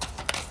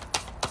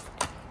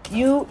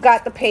 You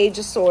got the Page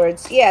of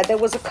Swords. Yeah, there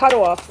was a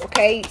cutoff,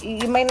 okay?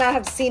 You may not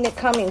have seen it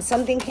coming.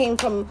 Something came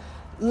from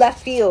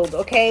left field,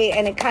 okay?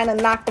 And it kind of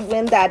knocked the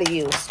wind out of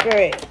you.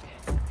 Spirit.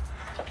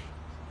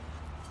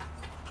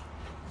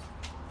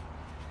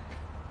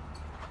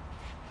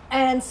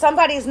 And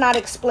somebody's not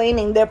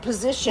explaining their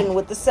position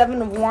with the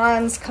Seven of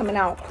Wands coming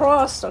out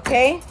crossed,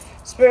 okay?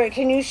 Spirit,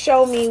 can you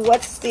show me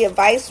what's the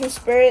advice from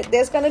Spirit?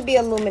 There's going to be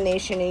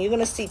illumination and you're going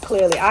to see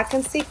clearly. I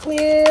can see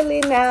clearly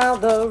now.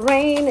 The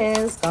rain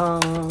is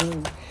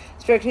gone.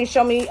 Spirit, can you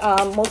show me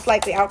most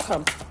likely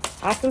outcome?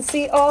 I can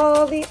see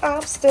all the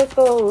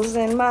obstacles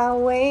in my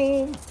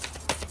way.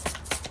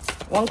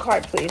 One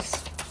card, please.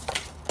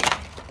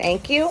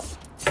 Thank you.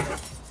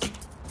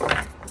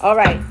 All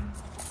right.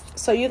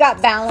 So you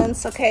got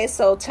balance, okay?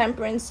 So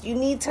temperance, you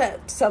need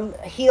some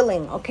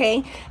healing,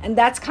 okay? And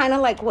that's kind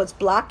of like what's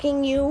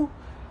blocking you,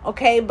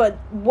 okay? But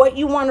what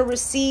you want to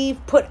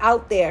receive, put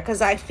out there,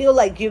 because I feel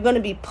like you're going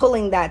to be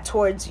pulling that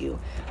towards you,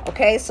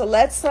 okay? So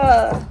let's,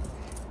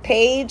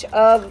 Page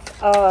of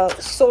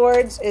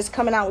Swords is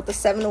coming out with the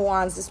Seven of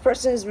Wands. This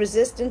person is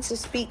resistant to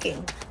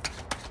speaking.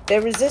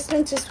 They're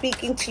resistant to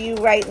speaking to you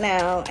right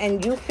now,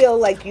 and you feel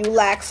like you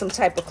lack some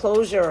type of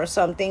closure or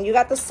something. You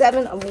got the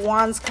Seven of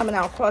Wands coming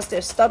out across.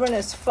 They're stubborn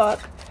as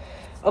fuck,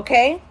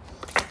 okay?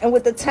 And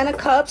with the Ten of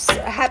Cups,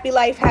 happy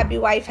life, happy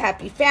wife,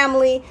 happy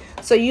family.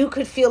 So you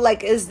could feel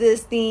like, is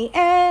this the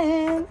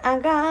end? I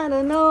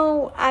gotta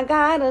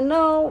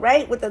know,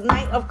 right? With the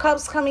Knight of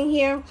Cups coming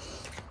here,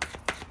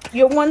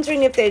 you're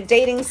wondering if they're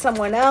dating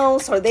someone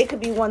else, or they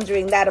could be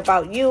wondering that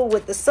about you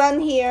with the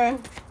Sun here.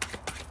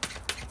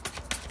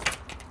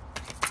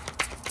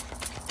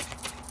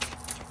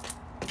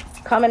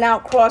 Coming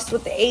out crossed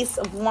with the Ace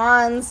of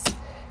Wands.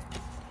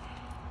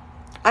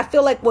 I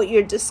feel like what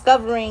you're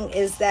discovering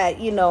is that,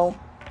 you know,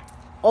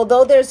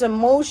 although there's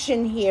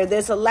emotion here,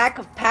 there's a lack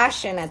of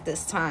passion at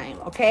this time,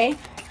 okay?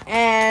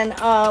 And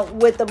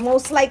with the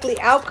most likely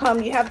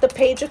outcome, you have the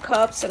Page of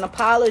Cups, an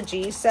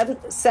apology, seven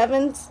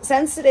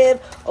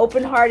sensitive,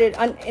 open-hearted,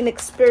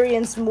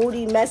 inexperienced,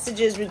 moody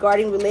messages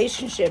regarding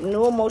relationship,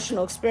 new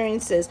emotional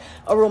experiences,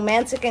 a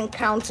romantic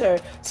encounter,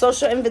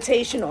 social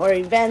invitation or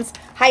events,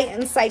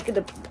 heightened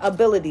psychic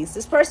abilities.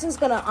 This person's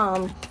going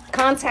to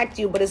contact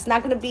you, but it's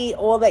not going to be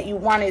all that you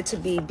want it to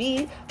be.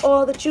 Be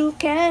all that you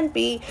can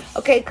be,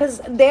 okay?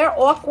 Because they're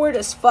awkward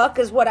as fuck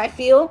is what I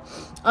feel.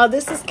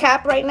 This is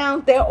Cap right now.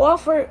 They're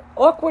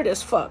awkward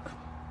as fuck.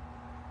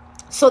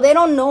 So they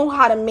don't know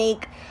how to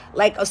make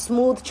like a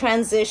smooth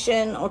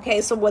transition,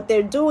 okay? So what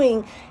they're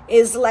doing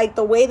is like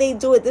the way they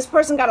do it. This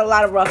person got a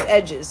lot of rough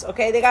edges,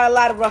 okay? They got a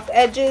lot of rough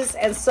edges.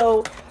 And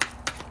so,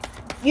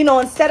 you know,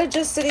 instead of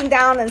just sitting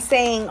down and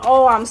saying,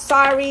 oh, I'm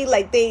sorry,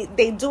 like they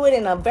do it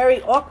in a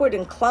very awkward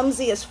and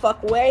clumsy as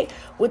fuck way.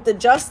 With the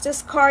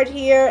Justice card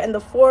here and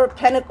the Four of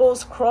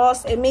Pentacles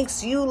crossed, it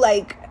makes you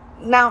like,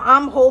 now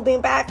I'm holding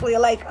back. You're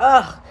like,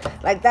 ugh,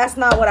 like that's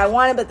not what I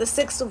wanted. But the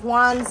Six of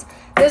Wands,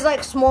 there's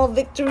like small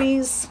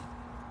victories.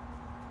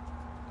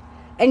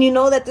 And you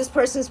know that this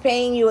person's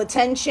paying you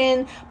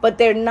attention, but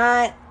they're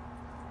not.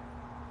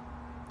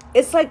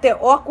 It's like they're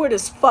awkward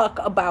as fuck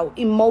about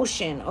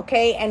emotion,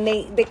 okay? And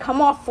they come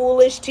off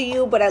foolish to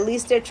you, but at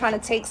least they're trying to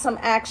take some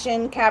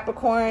action,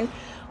 Capricorn,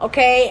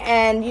 okay?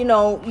 And, you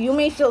know, you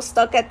may feel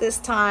stuck at this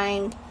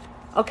time,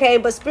 okay?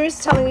 But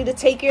Spirit's telling you to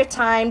take your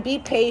time, be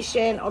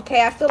patient,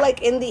 okay? I feel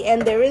like in the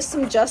end, there is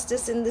some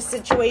justice in this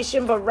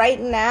situation, but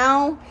right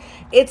now,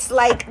 it's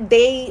like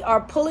they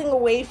are pulling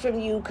away from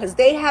you because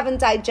they haven't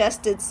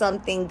digested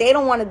something. They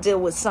don't want to deal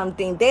with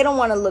something. They don't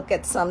want to look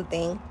at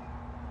something.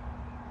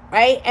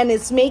 Right? And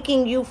it's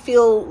making you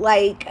feel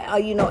like,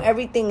 you know,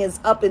 everything is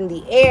up in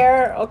the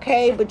air,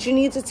 okay? But you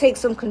need to take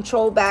some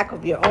control back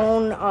of your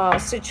own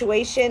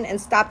situation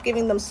and stop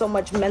giving them so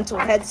much mental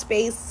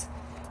headspace,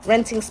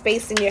 renting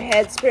space in your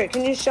head. Spirit,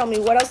 can you show me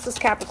what else does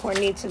Capricorn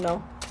need to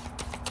know?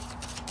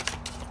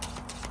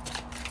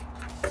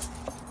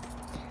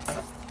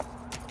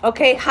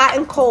 Okay, hot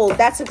and cold.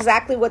 That's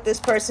exactly what this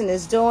person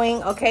is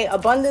doing. Okay,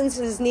 abundance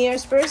is near.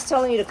 Spirit's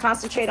telling you to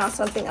concentrate on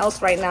something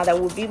else right now that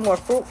will be more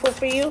fruitful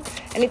for you.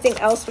 Anything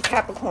else for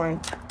Capricorn?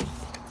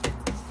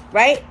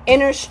 Right?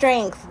 Inner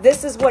strength.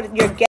 This is what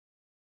you're getting.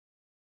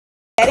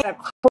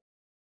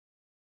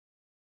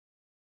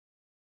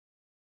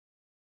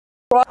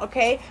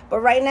 Okay, but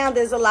right now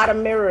there's a lot of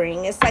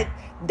mirroring. It's like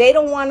they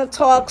don't want to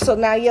talk, so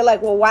now you're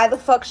like, well, why the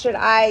fuck should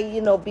I,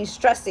 you know, be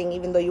stressing,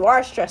 even though you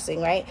are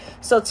stressing, right?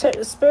 So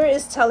Spirit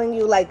is telling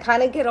you, like,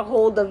 kind of get a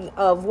hold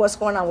of what's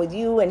going on with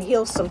you and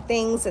heal some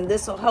things, and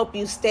this will help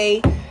you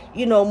stay,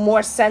 you know,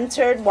 more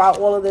centered while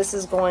all of this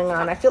is going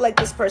on. I feel like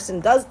this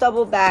person does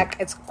double back.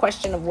 It's a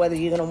question of whether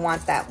you're going to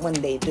want that when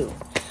they do.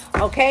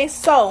 Okay,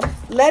 so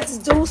let's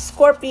do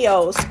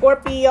Scorpio.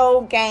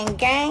 Scorpio gang,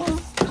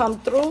 come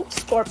through,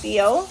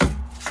 Scorpio.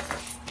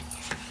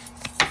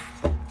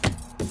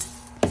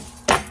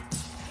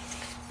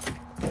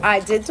 I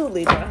did do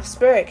Libra.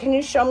 Spirit, can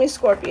you show me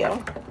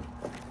Scorpio?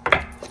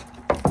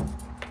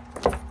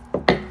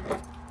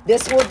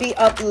 This will be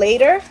up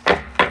later.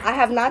 I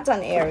have not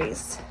done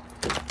Aries.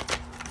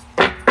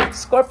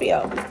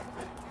 Scorpio.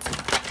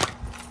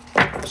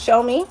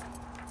 Show me.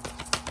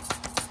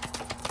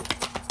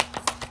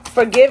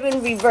 Forgive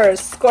in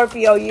reverse.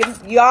 Scorpio,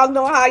 y'all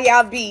know how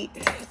y'all be.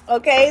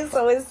 Okay,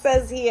 so it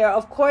says here,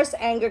 of course,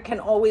 anger can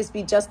always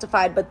be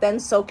justified, but then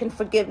so can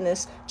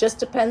forgiveness. Just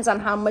depends on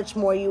how much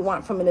more you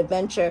want from an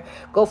adventure.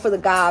 Go for the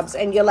gobs.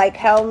 And you're like,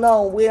 hell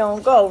no, we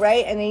don't go,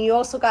 right? And then you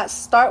also got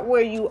start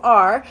where you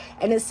are.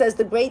 And it says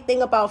the great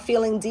thing about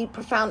feeling deep,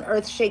 profound,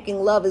 earth-shaking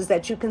love is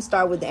that you can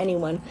start with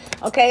anyone.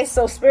 Okay,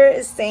 so Spirit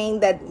is saying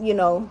that, you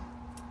know,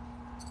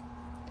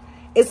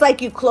 it's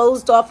like you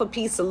closed off a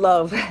piece of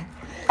love.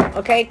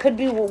 Okay, it could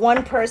be with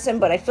one person,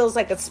 but it feels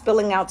like it's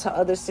spilling out to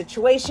other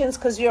situations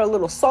because you're a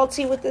little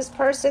salty with this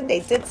person. They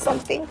did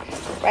something,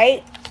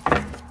 right?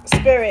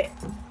 Spirit,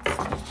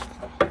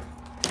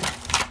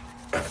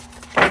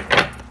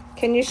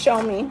 can you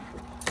show me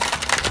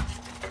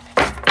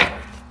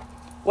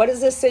what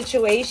is the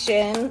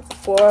situation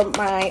for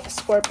my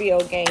Scorpio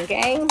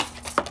gang?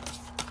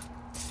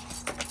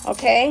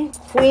 Okay,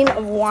 Queen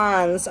of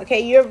Wands.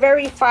 Okay, you're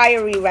very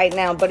fiery right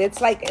now, but it's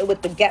like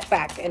with the get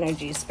back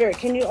energy. Spirit,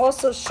 can you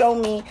also show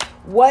me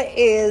what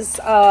is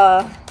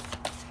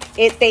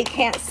it they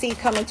can't see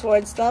coming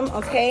towards them?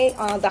 Okay,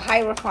 the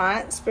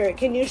Hierophant. Spirit,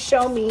 can you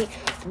show me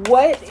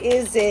what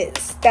is it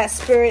that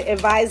Spirit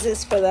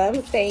advises for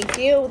them? Thank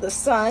you. The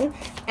Sun.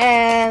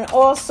 And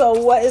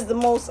also, what is the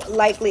most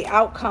likely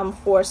outcome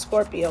for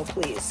Scorpio,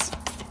 please?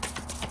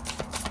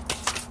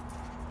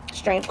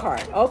 Strength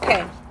card.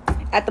 Okay.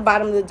 At the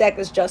bottom of the deck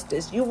is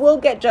justice. You will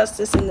get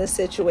justice in this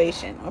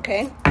situation,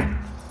 okay?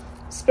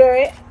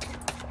 Spirit,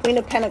 Queen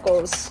of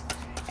Pentacles.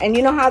 And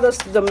you know how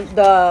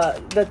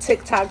the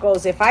TikTok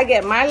goes. If I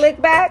get my lick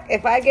back,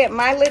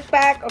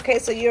 okay,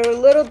 so you're a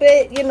little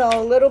bit, you know,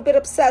 a little bit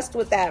obsessed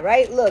with that,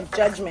 right? Look,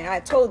 Judgment. I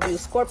told you,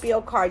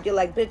 Scorpio card. You're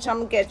like, bitch, I'm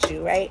going to get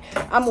you, right?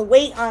 I'm going to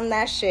wait on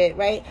that shit,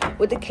 right?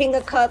 With the King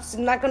of Cups,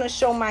 I'm not going to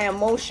show my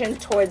emotion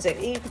towards it.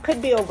 It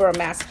could be over a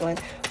masculine.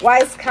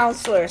 Wise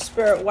Counselor,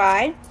 Spirit,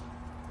 why?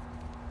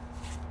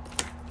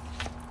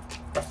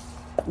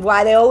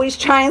 Why they always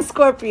trying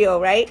Scorpio,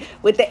 right?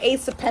 With the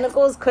Ace of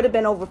Pentacles, could have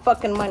been over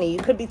fucking money. You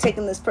could be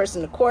taking this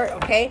person to court,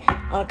 okay?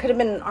 Could have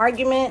been an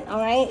argument,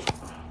 all right?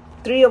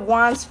 Three of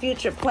Wands,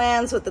 future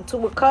plans with the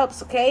Two of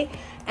Cups, okay?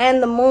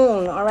 And the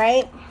Moon, all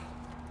right?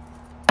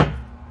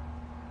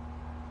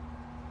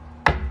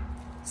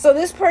 So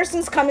this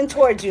person's coming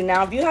towards you.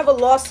 Now, if you have a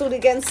lawsuit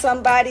against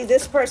somebody,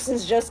 this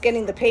person's just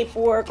getting the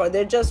paperwork or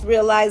they're just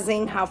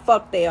realizing how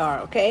fucked they are,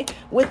 okay?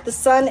 With the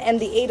Sun and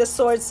the Eight of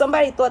Swords,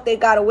 somebody thought they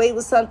got away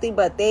with something,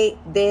 but they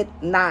did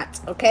not,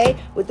 okay?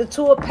 With the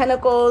Two of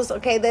Pentacles,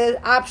 okay, there's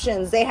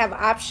options. They have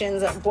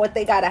options of what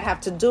they gotta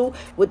have to do.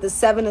 With the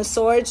Seven of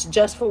Swords,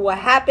 just for what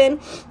happened,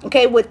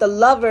 okay? With the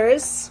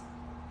Lovers,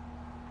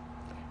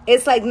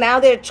 it's like now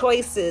their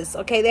choices,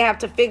 okay? They have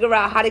to figure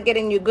out how to get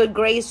in your good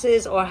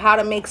graces or how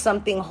to make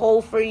something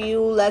whole for you.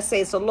 Let's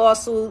say it's a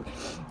lawsuit.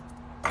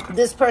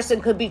 This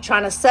person could be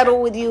trying to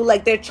settle with you.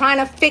 Like they're trying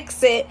to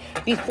fix it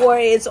before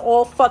it's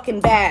all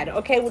fucking bad.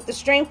 Okay, with the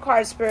Strength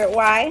card, Spirit,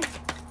 why?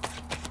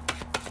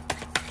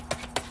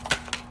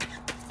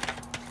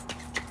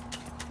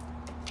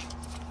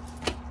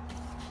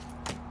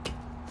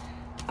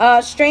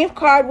 Strength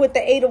card with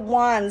the 8 of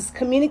Wands.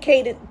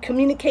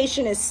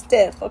 Communication is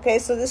stiff. Okay,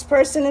 so this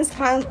person is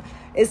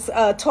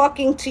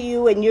talking to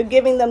you and you're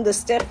giving them the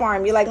stiff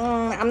arm. You're like,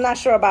 I'm not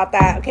sure about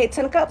that. Okay,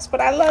 10 of Cups, but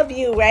I love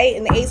you, right?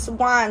 And the Ace of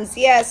Wands,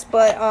 yes,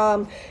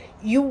 but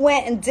you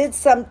went and did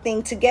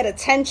something to get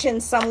attention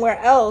somewhere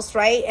else,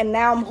 right? And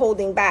now I'm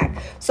holding back.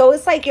 So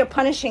it's like you're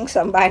punishing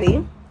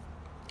somebody.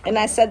 And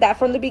I said that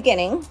from the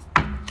beginning.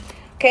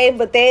 Okay,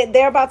 but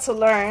they're about to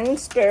learn,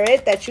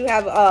 Spirit, that you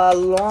have a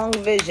long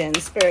vision.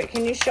 Spirit,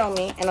 can you show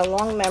me? And a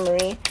long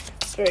memory.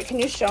 Spirit, can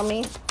you show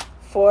me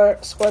for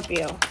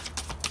Scorpio?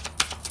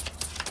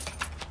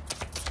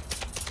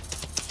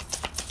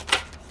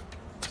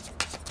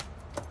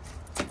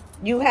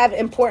 You have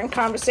important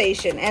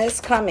conversation, and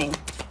it's coming.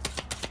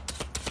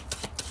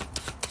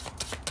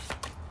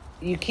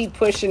 You keep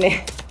pushing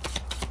it.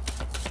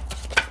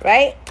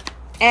 Right?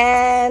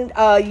 And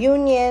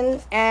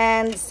union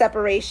and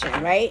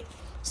separation, right?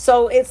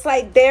 So it's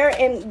like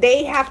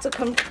they have to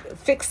come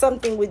fix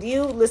something with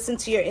you. Listen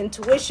to your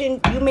intuition.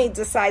 You may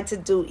decide to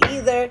do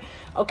either.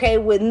 Okay,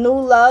 with new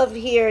love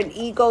here and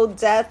ego,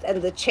 death,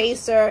 and the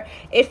chaser,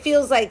 it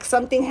feels like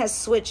something has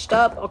switched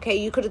up. Okay,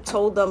 you could have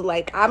told them,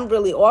 like, I'm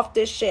really off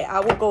this shit.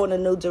 I will go in a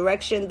new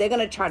direction. They're going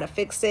to try to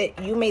fix it.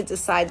 You may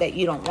decide that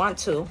you don't want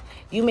to.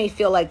 You may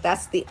feel like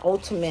that's the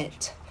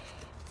ultimate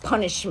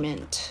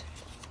punishment.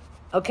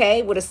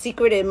 Okay, with a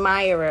secret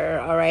admirer,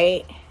 all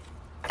right?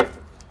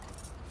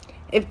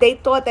 If they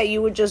thought that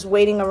you were just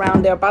waiting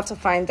around, they're about to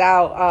find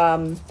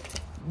out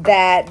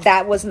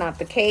that was not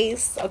the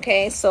case,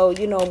 okay? So,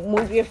 you know,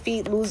 move your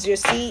feet, lose your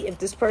seat. If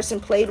this person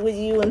played with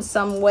you in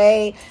some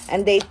way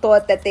and they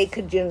thought that they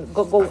could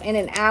go in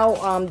and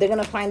out, they're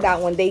going to find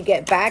out when they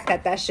get back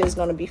that shit is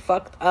going to be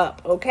fucked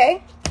up,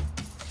 okay?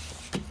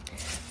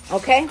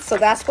 Okay, so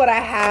that's what I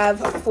have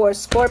for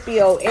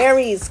Scorpio.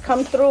 Aries,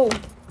 come through.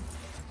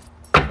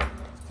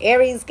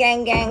 Aries,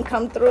 gang,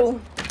 come through.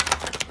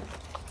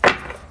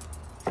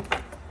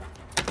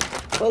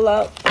 Pull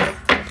up.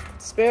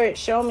 Spirit,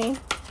 show me.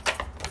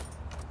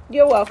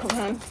 You're welcome,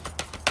 hon.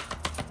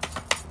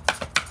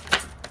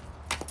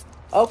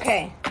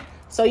 Okay.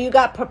 So you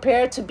got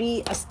prepared to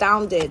be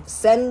astounded.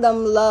 Send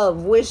them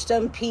love. Wish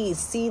them peace.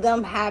 See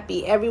them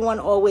happy. Everyone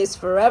always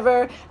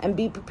forever. And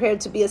be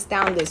prepared to be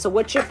astounded. So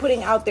what you're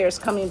putting out there is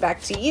coming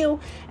back to you.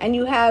 And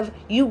you have,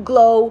 you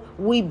glow,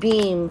 we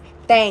beam.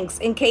 Thanks.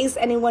 In case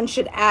anyone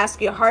should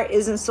ask, your heart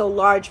isn't so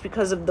large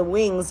because of the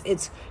wings.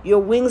 It's your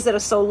wings that are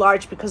so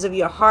large because of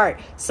your heart.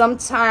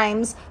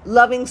 Sometimes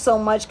loving so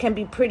much can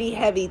be pretty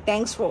heavy.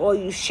 Thanks for all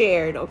you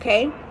shared,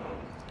 okay?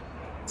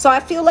 So I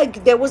feel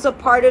like there was a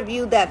part of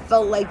you that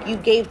felt like you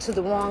gave to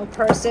the wrong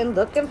person,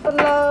 looking for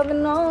love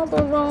in all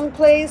the wrong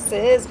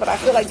places. But I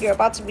feel like you're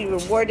about to be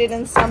rewarded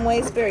in some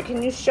way. Spirit,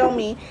 can you show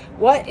me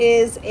what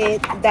is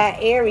it that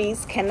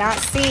Aries cannot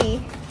see?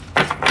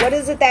 What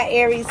is it that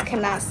Aries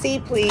cannot see,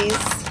 please?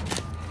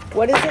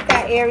 What is it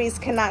that Aries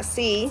cannot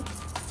see?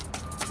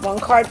 One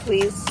card,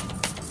 please.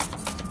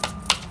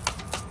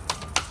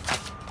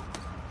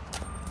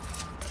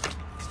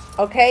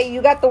 Okay,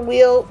 you got the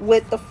Wheel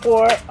with the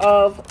 4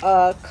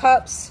 of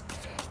Cups.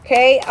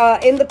 Okay,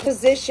 in the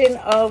position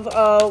of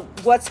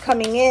what's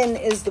coming in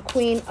is the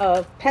Queen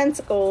of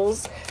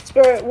Pentacles.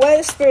 Spirit, what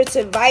is Spirit's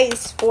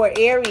advice for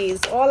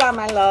Aries? Hola,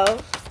 my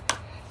love.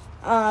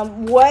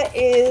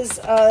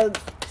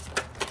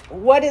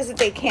 What is it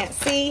they can't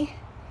see?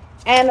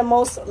 And the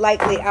most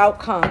likely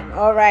outcome.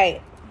 All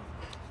right.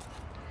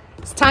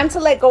 It's time to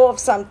let go of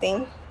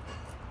something.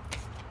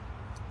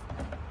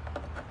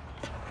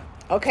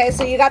 Okay,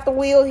 so you got the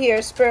Wheel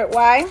here, Spirit.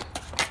 Why?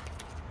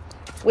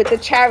 With the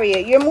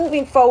Chariot. You're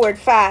moving forward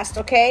fast,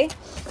 okay?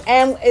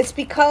 And it's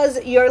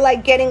because you're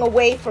like getting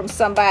away from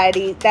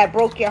somebody that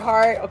broke your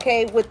heart,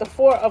 okay? With the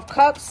 4 of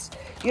Cups,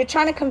 you're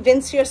trying to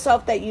convince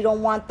yourself that you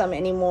don't want them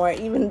anymore,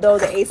 even though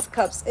the Ace of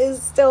Cups is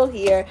still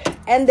here.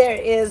 And there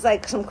is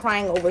like some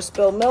crying over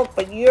spilled milk,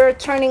 but you're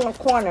turning a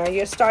corner.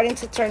 You're starting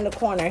to turn the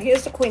corner.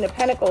 Here's the Queen of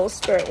Pentacles,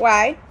 Spirit.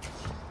 Why?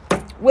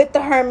 With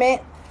the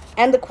Hermit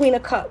and the Queen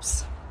of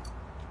Cups.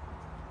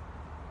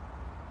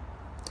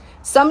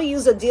 Some of you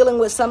are dealing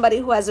with somebody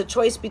who has a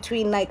choice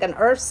between like an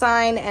earth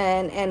sign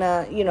and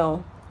a, you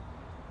know,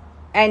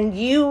 and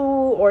you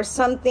or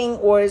something,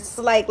 or it's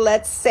like,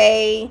 let's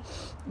say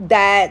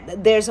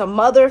that there's a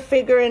mother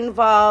figure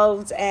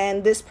involved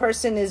and this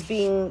person is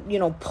being, you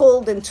know,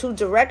 pulled in 2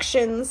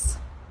 directions.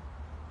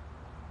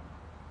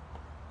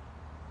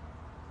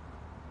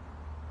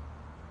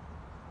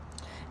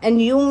 And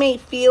you may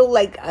feel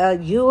like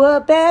you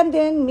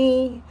abandoned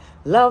me.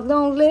 Love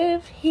don't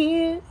live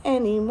here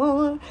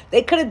anymore.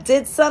 They could have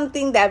did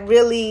something that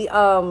really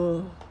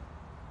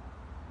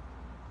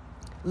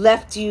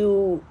left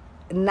you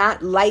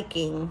not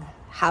liking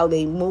how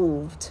they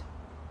moved.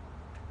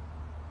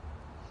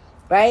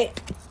 Right?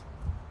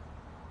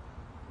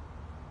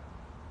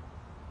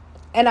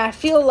 And I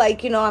feel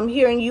like, I'm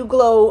hearing you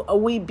glow,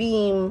 we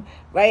beam,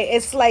 right?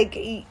 It's like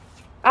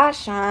I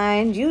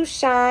shine, you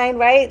shine,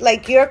 right?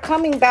 Like you're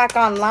coming back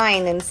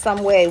online in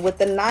some way. With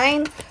the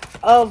 9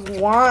 of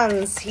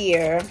Wands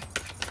here,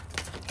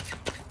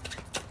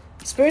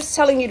 Spirit's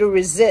telling you to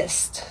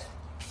resist.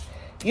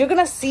 You're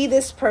going to see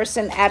this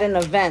person at an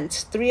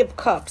event. 3 of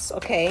Cups,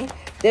 okay?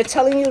 They're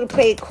telling you to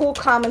play cool,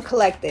 calm, and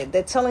collected.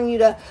 They're telling you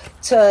to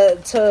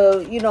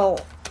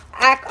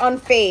act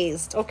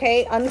unfazed,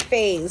 okay?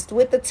 Unfazed.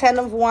 With the 10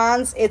 of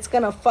Wands, it's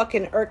going to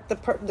fucking irk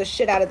the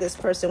shit out of this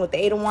person. With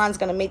the 8 of Wands,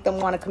 going to make them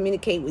want to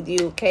communicate with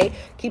you, okay?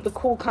 Keep it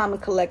cool, calm,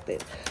 and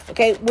collected,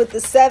 okay? With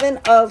the 7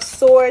 of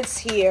Swords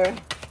here,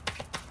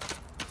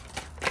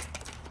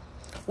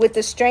 with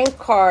the Strength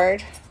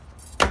card,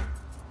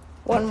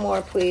 one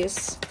more,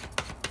 please.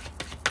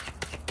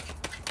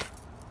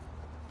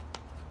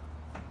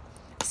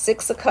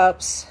 6 of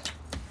Cups,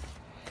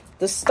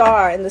 the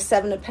Star, and the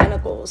 7 of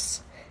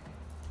Pentacles.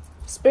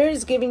 Spirit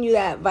is giving you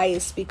that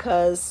advice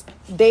because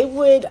they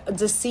would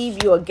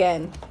deceive you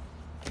again,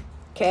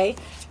 okay?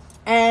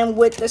 And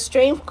with the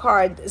Strength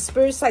card,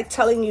 Spirit's like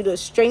telling you to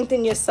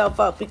strengthen yourself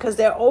up because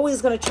they're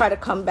always going to try to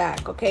come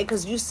back, okay?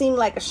 Because you seem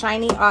like a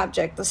shiny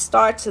object, a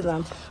star to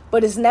them,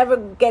 but it's never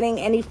getting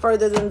any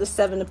further than the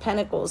 7 of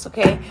Pentacles,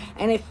 okay?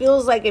 And it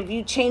feels like if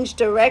you change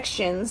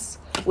directions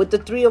with the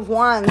 3 of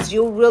Wands,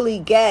 you'll really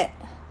get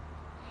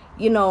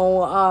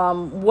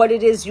what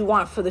it is you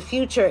want for the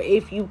future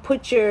if you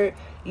put your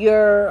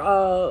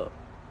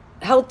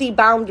healthy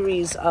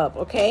boundaries up,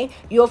 okay?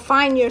 You'll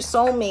find your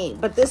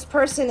soulmate, but this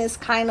person is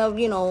kind of,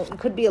 it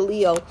could be a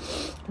Leo,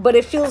 but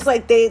it feels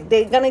like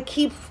they're gonna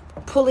keep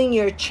pulling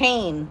your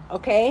chain,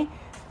 okay?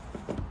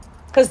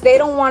 Because they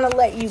don't want to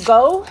let you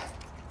go,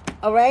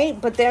 all right?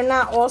 But they're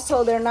not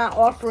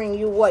offering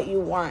you what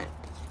you want.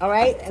 All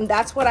right, and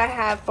that's what I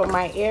have for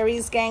my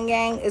Aries gang.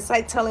 It's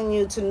like telling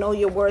you to know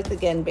your worth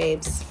again,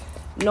 babes.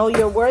 Know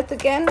your worth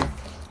again.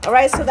 All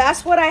right, so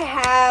that's what I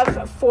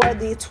have for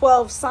the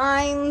 12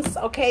 signs.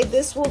 Okay,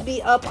 this will be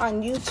up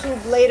on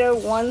YouTube later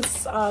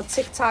once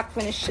TikTok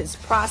finishes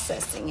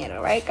processing it.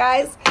 All right,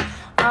 guys.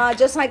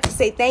 Just like to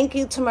say thank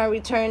you to my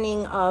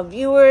returning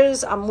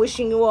viewers. I'm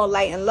wishing you all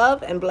light and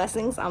love and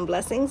blessings on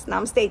blessings.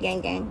 Namaste,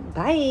 gang.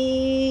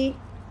 Bye.